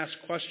who would ask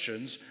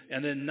questions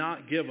and then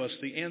not give us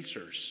the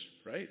answers,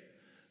 right?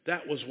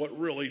 That was what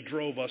really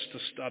drove us to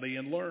study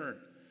and learn.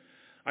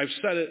 I've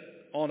said it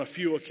on a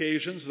few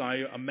occasions, and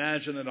I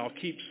imagine that I'll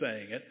keep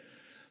saying it.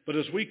 But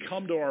as we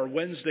come to our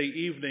Wednesday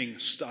evening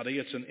study,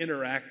 it's an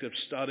interactive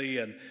study,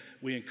 and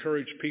we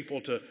encourage people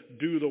to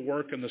do the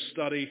work and the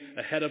study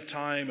ahead of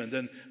time, and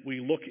then we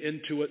look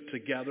into it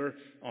together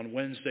on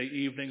Wednesday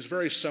evenings,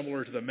 very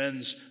similar to the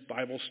men's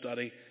Bible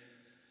study.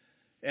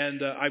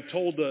 And I've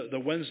told the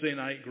Wednesday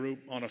night group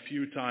on a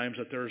few times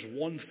that there's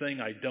one thing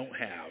I don't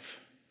have.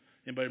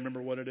 Anybody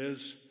remember what it is?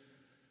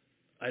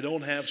 I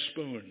don't have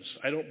spoons.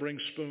 I don't bring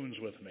spoons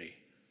with me.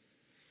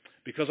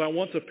 Because I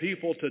want the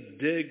people to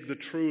dig the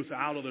truth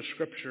out of the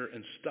Scripture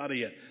and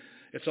study it.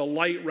 It's a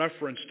light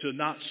reference to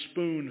not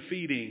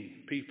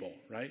spoon-feeding people,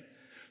 right?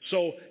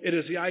 So it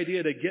is the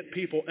idea to get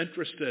people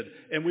interested,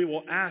 and we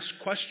will ask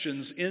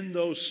questions in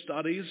those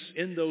studies,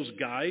 in those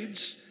guides,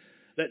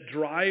 that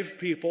drive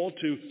people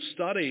to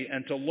study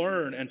and to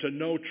learn and to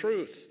know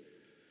truth.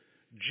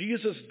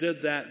 Jesus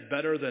did that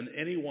better than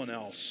anyone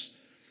else.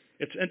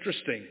 It's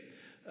interesting.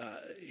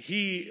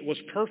 He was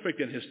perfect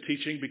in his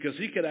teaching because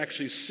he could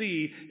actually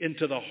see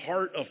into the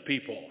heart of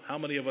people. How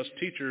many of us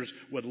teachers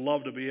would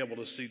love to be able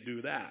to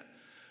do that?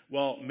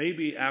 Well,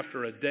 maybe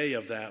after a day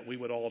of that, we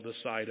would all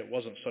decide it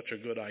wasn't such a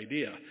good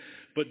idea.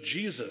 But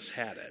Jesus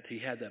had it. He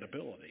had that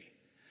ability.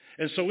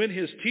 And so in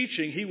his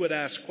teaching, he would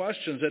ask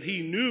questions that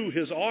he knew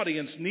his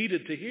audience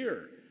needed to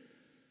hear.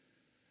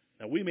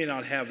 Now, we may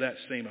not have that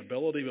same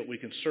ability, but we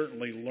can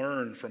certainly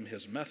learn from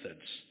his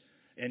methods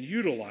and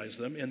utilize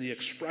them in the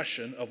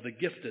expression of the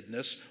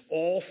giftedness,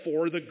 all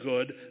for the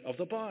good of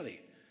the body.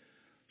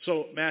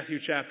 So, Matthew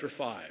chapter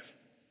 5.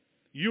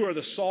 "You are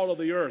the salt of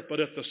the earth,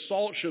 but if the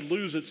salt should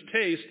lose its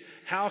taste,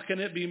 how can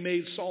it be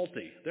made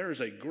salty?" There is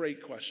a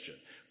great question,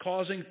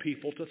 causing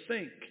people to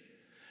think.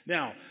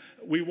 Now,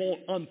 we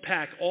won't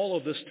unpack all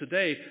of this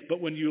today,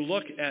 but when you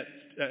look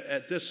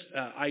at this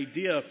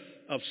idea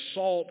of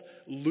salt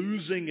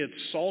losing its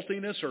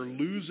saltiness or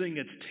losing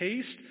its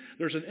taste,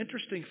 there's an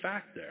interesting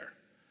fact there.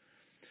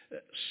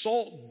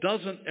 Salt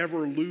doesn't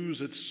ever lose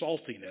its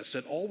saltiness.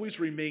 It always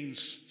remains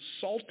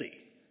salty.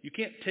 You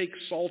can't take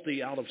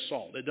salty out of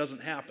salt. It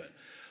doesn't happen.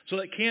 So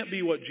that can't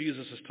be what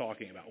Jesus is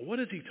talking about. What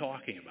is he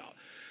talking about?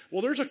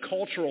 Well, there's a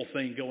cultural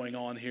thing going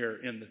on here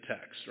in the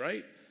text,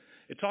 right?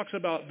 It talks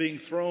about being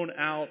thrown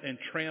out and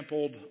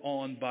trampled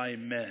on by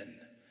men.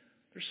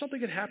 There's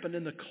something that happened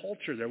in the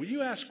culture there. When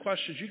you ask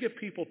questions, you get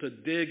people to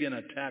dig in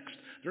a text,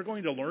 they're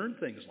going to learn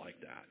things like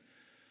that.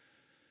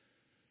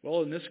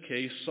 Well, in this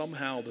case,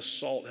 somehow the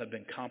salt had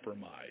been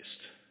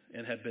compromised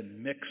and had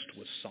been mixed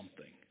with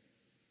something.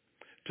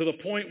 to the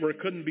point where it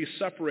couldn't be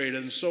separated,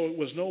 and so it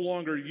was no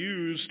longer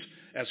used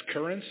as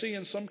currency.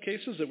 In some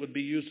cases, it would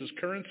be used as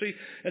currency,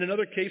 and in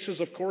other cases,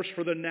 of course,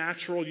 for the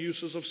natural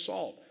uses of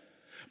salt.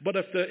 But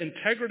if the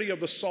integrity of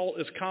the salt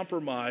is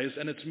compromised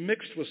and it's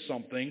mixed with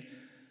something,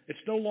 it's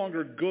no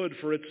longer good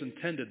for its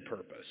intended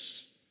purpose.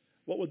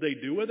 What would they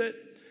do with it?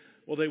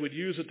 Well, they would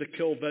use it to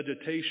kill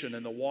vegetation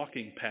in the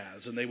walking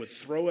paths, and they would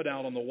throw it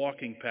out on the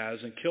walking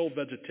paths and kill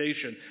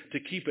vegetation to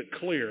keep it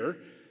clear,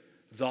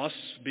 thus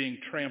being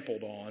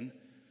trampled on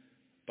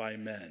by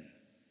men.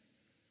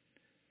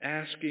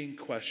 Asking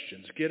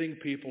questions, getting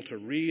people to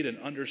read and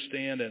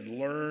understand and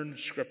learn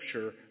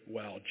Scripture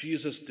well.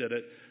 Jesus did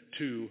it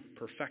to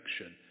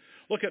perfection.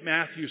 Look at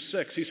Matthew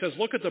 6. He says,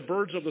 look at the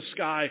birds of the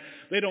sky.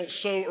 They don't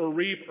sow or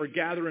reap or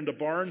gather into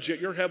barns, yet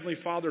your heavenly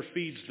Father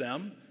feeds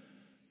them.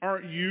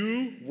 Aren't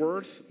you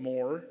worth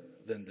more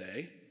than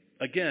they?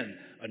 Again,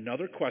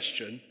 another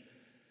question.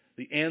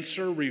 The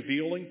answer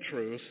revealing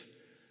truth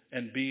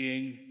and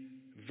being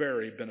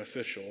very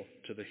beneficial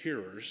to the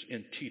hearers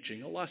in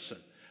teaching a lesson.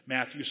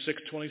 Matthew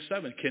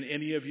 6:27. Can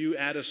any of you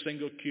add a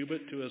single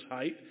cubit to his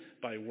height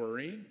by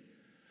worrying?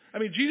 I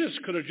mean, Jesus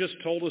could have just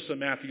told us in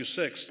Matthew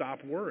 6,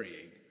 stop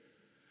worrying.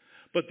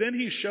 But then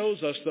he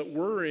shows us that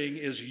worrying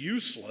is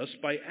useless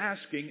by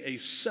asking a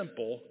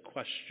simple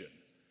question,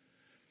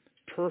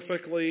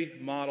 perfectly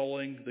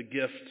modeling the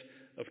gift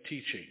of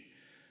teaching,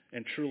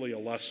 and truly a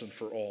lesson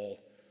for all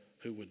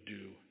who would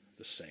do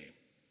the same.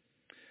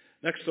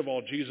 Next of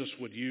all, Jesus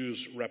would use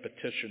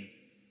repetition.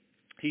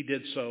 He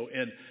did so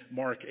in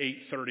Mark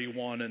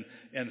 8:31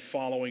 and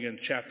following in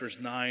chapters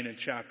 9 and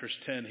chapters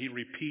 10. He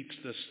repeats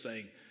this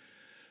thing.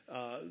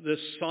 This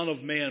Son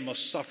of Man must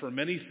suffer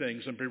many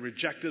things and be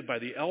rejected by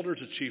the elders,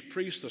 the chief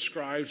priests, the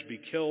scribes, be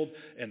killed,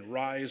 and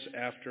rise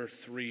after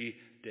 3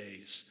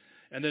 days.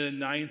 And then in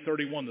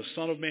 9:31, the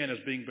Son of Man is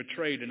being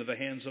betrayed into the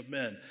hands of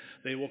men.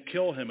 They will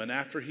kill him, and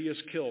after he is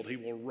killed, he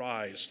will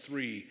rise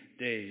 3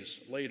 days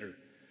later.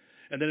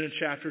 And then in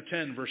chapter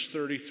 10, verse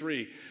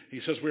 33,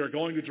 he says, we are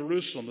going to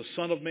Jerusalem. The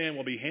Son of Man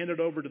will be handed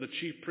over to the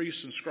chief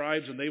priests and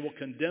scribes, and they will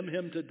condemn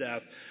him to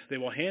death. They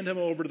will hand him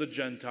over to the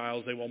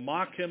Gentiles. They will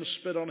mock him,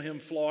 spit on him,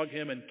 flog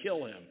him, and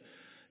kill him.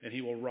 And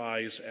he will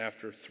rise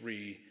after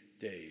 3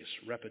 days.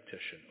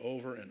 Repetition,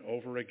 over and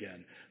over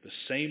again. The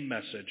same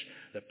message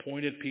that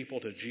pointed people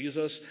to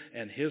Jesus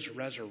and his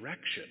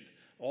resurrection.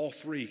 All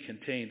three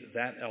contained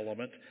that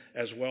element,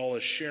 as well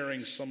as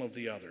sharing some of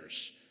the others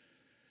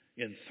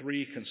in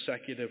 3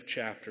 consecutive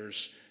chapters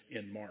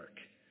in Mark.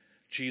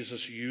 Jesus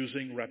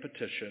using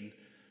repetition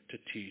to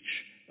teach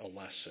a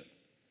lesson.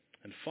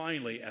 And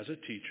finally, as a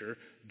teacher,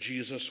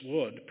 Jesus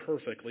would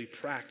perfectly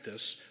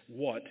practice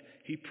what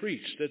he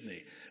preached, didn't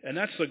he? And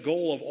that's the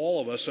goal of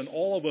all of us, and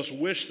all of us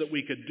wish that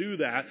we could do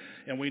that,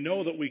 and we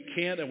know that we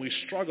can't, and we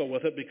struggle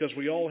with it because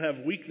we all have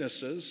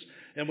weaknesses,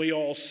 and we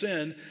all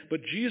sin.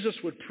 But Jesus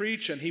would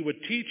preach, and he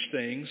would teach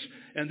things,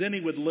 and then he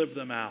would live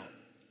them out.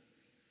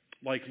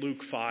 Like Luke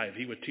 5,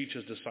 he would teach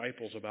his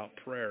disciples about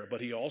prayer,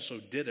 but he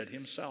also did it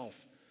himself.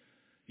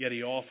 Yet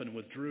he often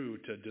withdrew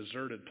to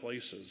deserted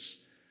places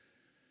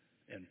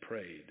and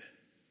prayed.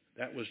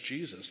 That was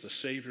Jesus, the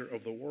Savior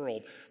of the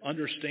world,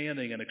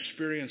 understanding and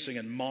experiencing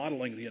and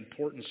modeling the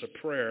importance of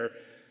prayer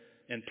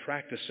and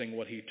practicing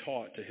what he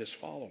taught to his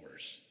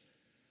followers.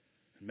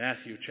 In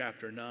Matthew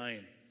chapter 9,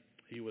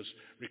 he was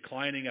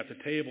reclining at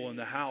the table in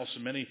the house,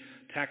 and many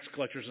tax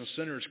collectors and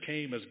sinners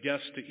came as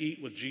guests to eat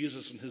with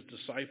Jesus and his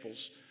disciples.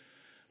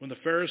 When the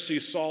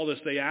Pharisees saw this,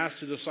 they asked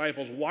the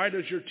disciples, why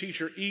does your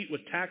teacher eat with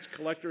tax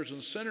collectors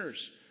and sinners?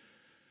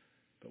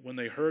 But when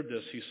they heard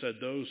this, he said,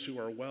 those who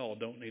are well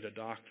don't need a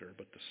doctor,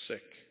 but the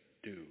sick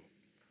do.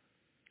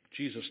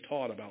 Jesus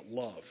taught about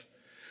love.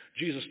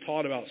 Jesus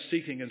taught about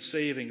seeking and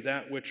saving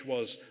that which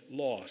was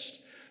lost.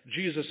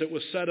 Jesus, it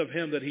was said of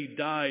him that he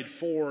died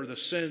for the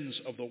sins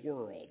of the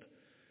world.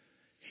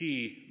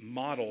 He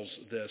models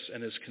this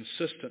and is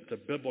consistent to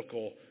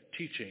biblical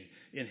teaching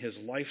in his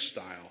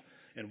lifestyle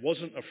and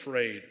wasn't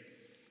afraid,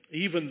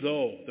 even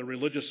though the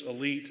religious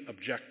elite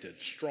objected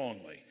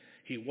strongly.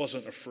 He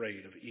wasn't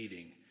afraid of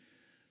eating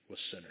with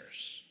sinners.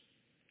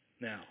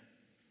 Now,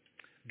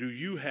 do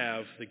you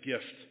have the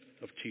gift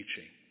of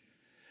teaching?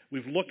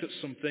 We've looked at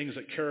some things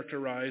that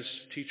characterize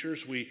teachers.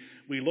 We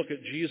look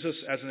at Jesus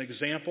as an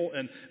example,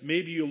 and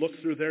maybe you look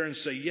through there and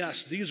say, yes,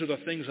 these are the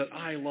things that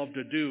I love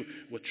to do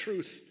with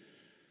truth.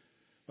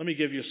 Let me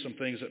give you some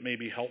things that may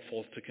be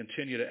helpful to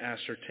continue to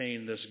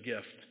ascertain this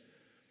gift.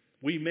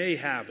 We may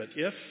have it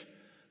if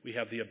we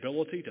have the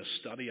ability to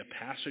study a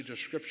passage of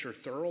Scripture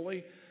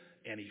thoroughly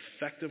and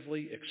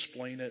effectively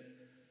explain it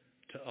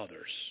to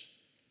others.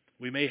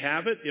 We may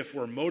have it if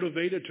we're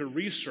motivated to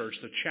research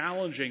the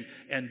challenging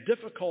and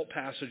difficult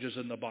passages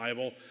in the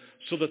Bible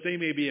so that they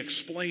may be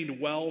explained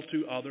well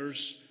to others,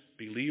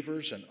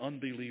 believers and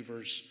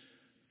unbelievers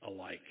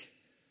alike.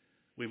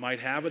 We might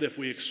have it if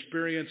we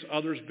experience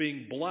others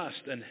being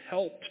blessed and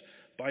helped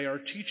by our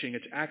teaching.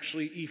 It's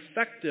actually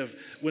effective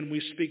when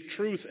we speak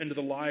truth into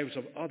the lives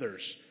of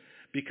others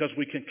because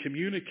we can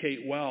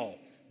communicate well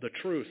the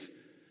truth,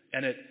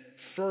 and it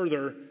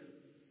further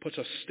puts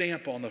a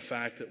stamp on the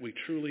fact that we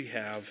truly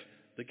have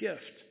the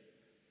gift.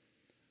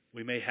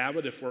 We may have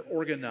it if we're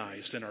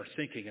organized in our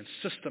thinking and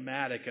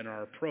systematic in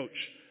our approach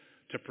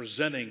to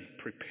presenting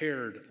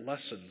prepared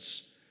lessons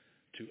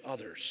to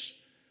others,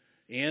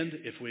 and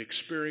if we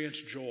experience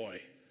joy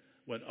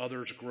when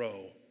others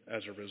grow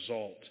as a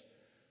result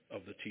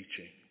of the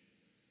teaching.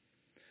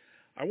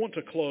 I want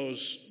to close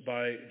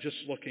by just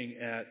looking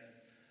at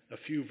a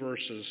few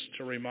verses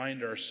to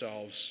remind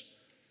ourselves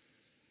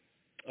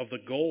of the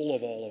goal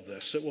of all of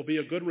this. It will be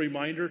a good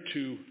reminder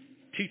to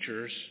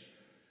teachers,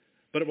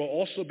 but it will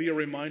also be a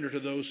reminder to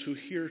those who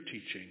hear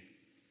teaching.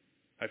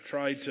 I've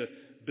tried to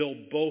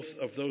build both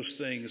of those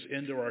things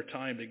into our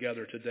time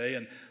together today,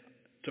 and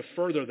to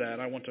further that,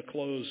 I want to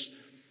close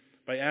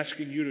by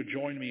asking you to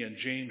join me in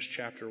James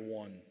chapter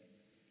 1.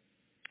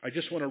 I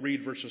just want to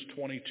read verses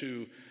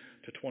 22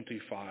 to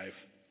 25.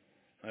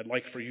 I'd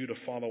like for you to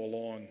follow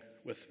along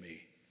with me.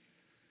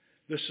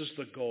 This is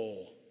the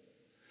goal.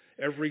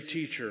 Every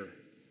teacher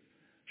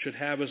should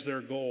have as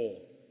their goal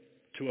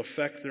to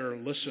affect their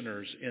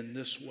listeners in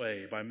this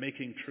way by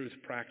making truth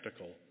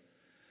practical.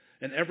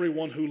 And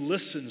everyone who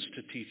listens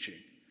to teaching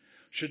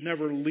should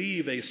never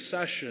leave a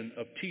session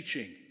of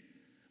teaching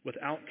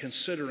without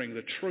considering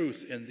the truth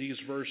in these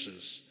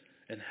verses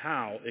and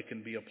how it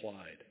can be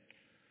applied.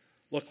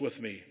 Look with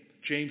me,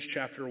 James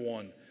chapter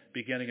 1,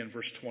 beginning in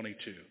verse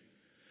 22.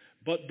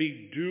 But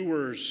be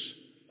doers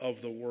of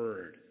the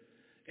word,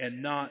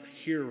 and not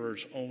hearers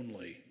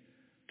only,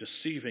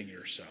 deceiving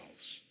yourselves.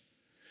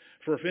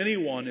 For if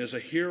anyone is a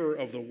hearer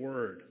of the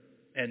word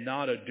and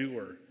not a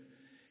doer,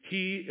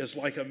 he is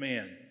like a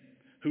man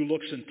who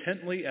looks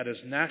intently at his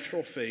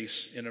natural face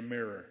in a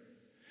mirror.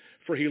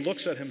 For he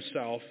looks at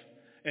himself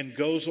and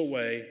goes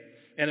away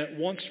and at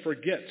once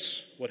forgets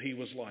what he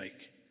was like.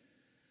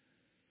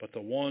 But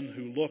the one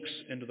who looks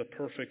into the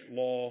perfect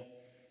law,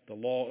 the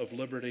law of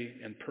liberty,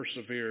 and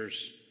perseveres,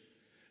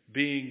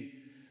 being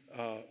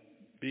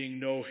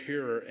no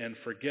hearer and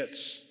forgets,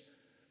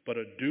 but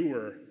a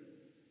doer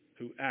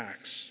who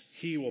acts,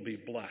 he will be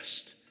blessed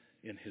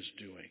in his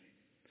doing.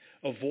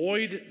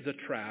 Avoid the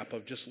trap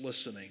of just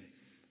listening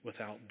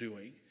without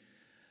doing,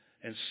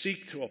 and seek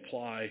to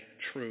apply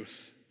truth.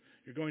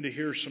 You're going to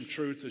hear some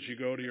truth as you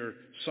go to your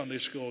Sunday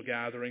school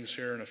gatherings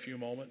here in a few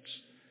moments.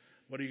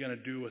 What are you going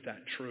to do with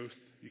that truth?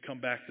 You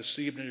come back this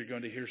evening, you're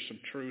going to hear some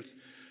truth.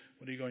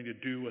 What are you going to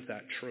do with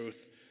that truth?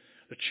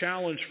 The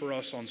challenge for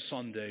us on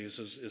Sundays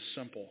is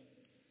simple.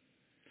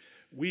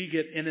 We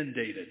get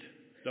inundated,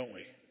 don't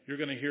we? You're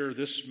going to hear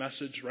this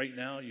message right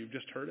now. You've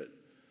just heard it.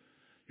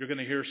 You're going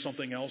to hear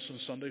something else in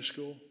Sunday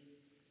school.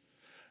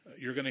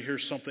 You're going to hear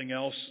something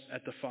else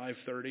at the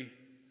 5:30.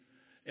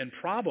 And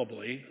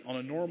probably on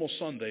a normal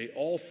Sunday,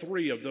 all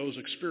three of those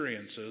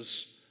experiences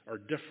are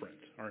different,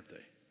 aren't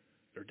they?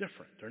 They're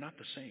different. They're not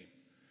the same.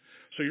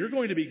 So you're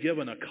going to be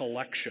given a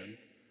collection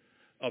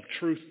of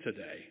truth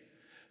today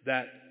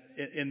that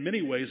in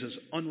many ways is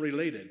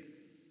unrelated.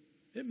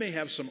 It may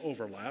have some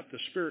overlap. The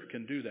Spirit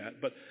can do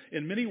that. But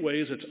in many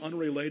ways it's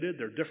unrelated.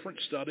 They're different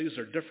studies.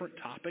 They're different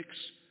topics.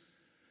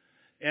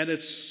 And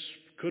it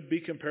could be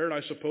compared,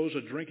 I suppose,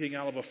 to drinking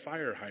out of a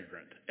fire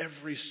hydrant.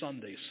 Every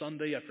Sunday,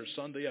 Sunday after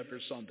Sunday after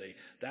Sunday.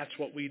 That's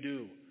what we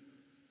do.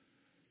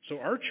 So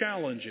our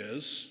challenge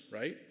is,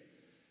 right,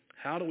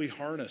 how do we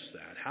harness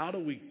that? How do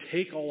we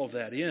take all of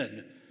that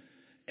in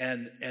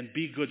and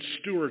be good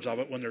stewards of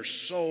it when there's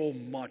so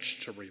much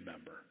to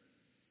remember?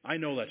 I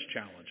know that's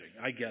challenging.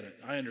 I get it.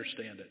 I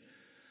understand it.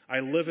 I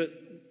live it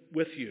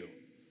with you.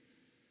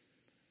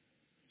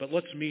 But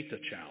let's meet the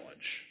challenge.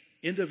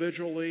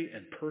 Individually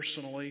and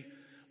personally,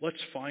 let's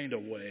find a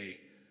way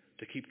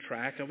to keep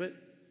track of it,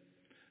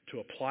 to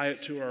apply it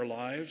to our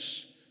lives,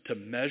 to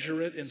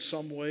measure it in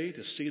some way,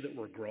 to see that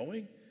we're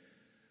growing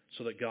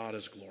so that God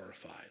is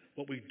glorified.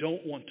 What we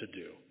don't want to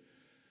do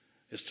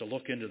is to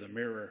look into the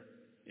mirror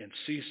and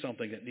see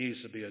something that needs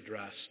to be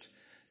addressed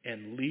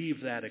and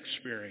leave that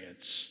experience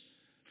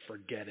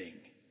forgetting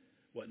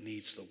what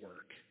needs the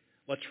work.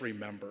 Let's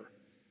remember.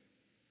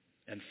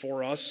 And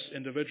for us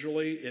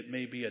individually, it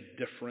may be a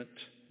different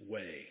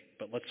way,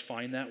 but let's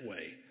find that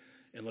way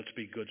and let's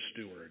be good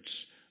stewards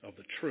of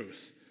the truth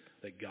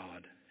that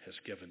God has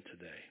given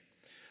today.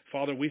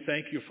 Father, we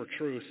thank you for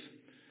truth.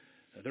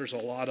 There's a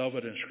lot of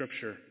it in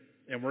Scripture,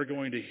 and we're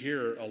going to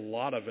hear a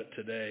lot of it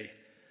today.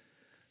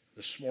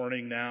 This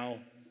morning now,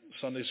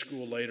 Sunday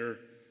school later,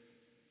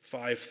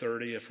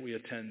 5:30 if we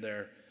attend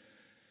there.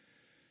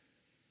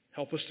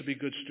 Help us to be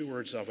good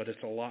stewards of it.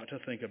 It's a lot to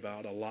think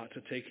about, a lot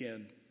to take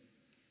in.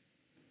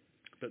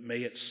 But may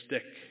it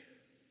stick.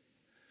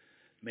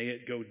 May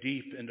it go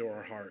deep into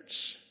our hearts,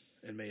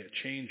 and may it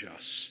change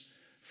us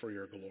for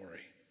your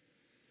glory.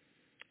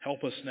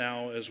 Help us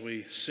now as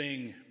we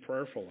sing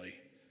prayerfully,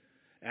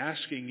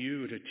 asking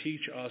you to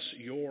teach us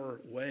your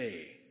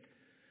way.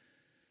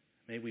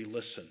 May we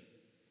listen.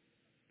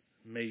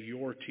 May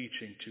your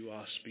teaching to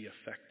us be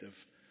effective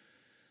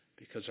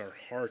because our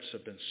hearts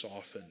have been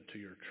softened to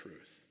your truth.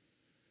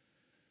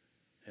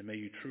 And may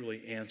you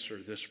truly answer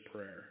this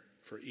prayer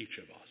for each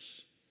of us.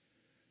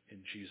 In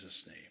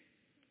Jesus' name,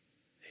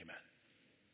 amen.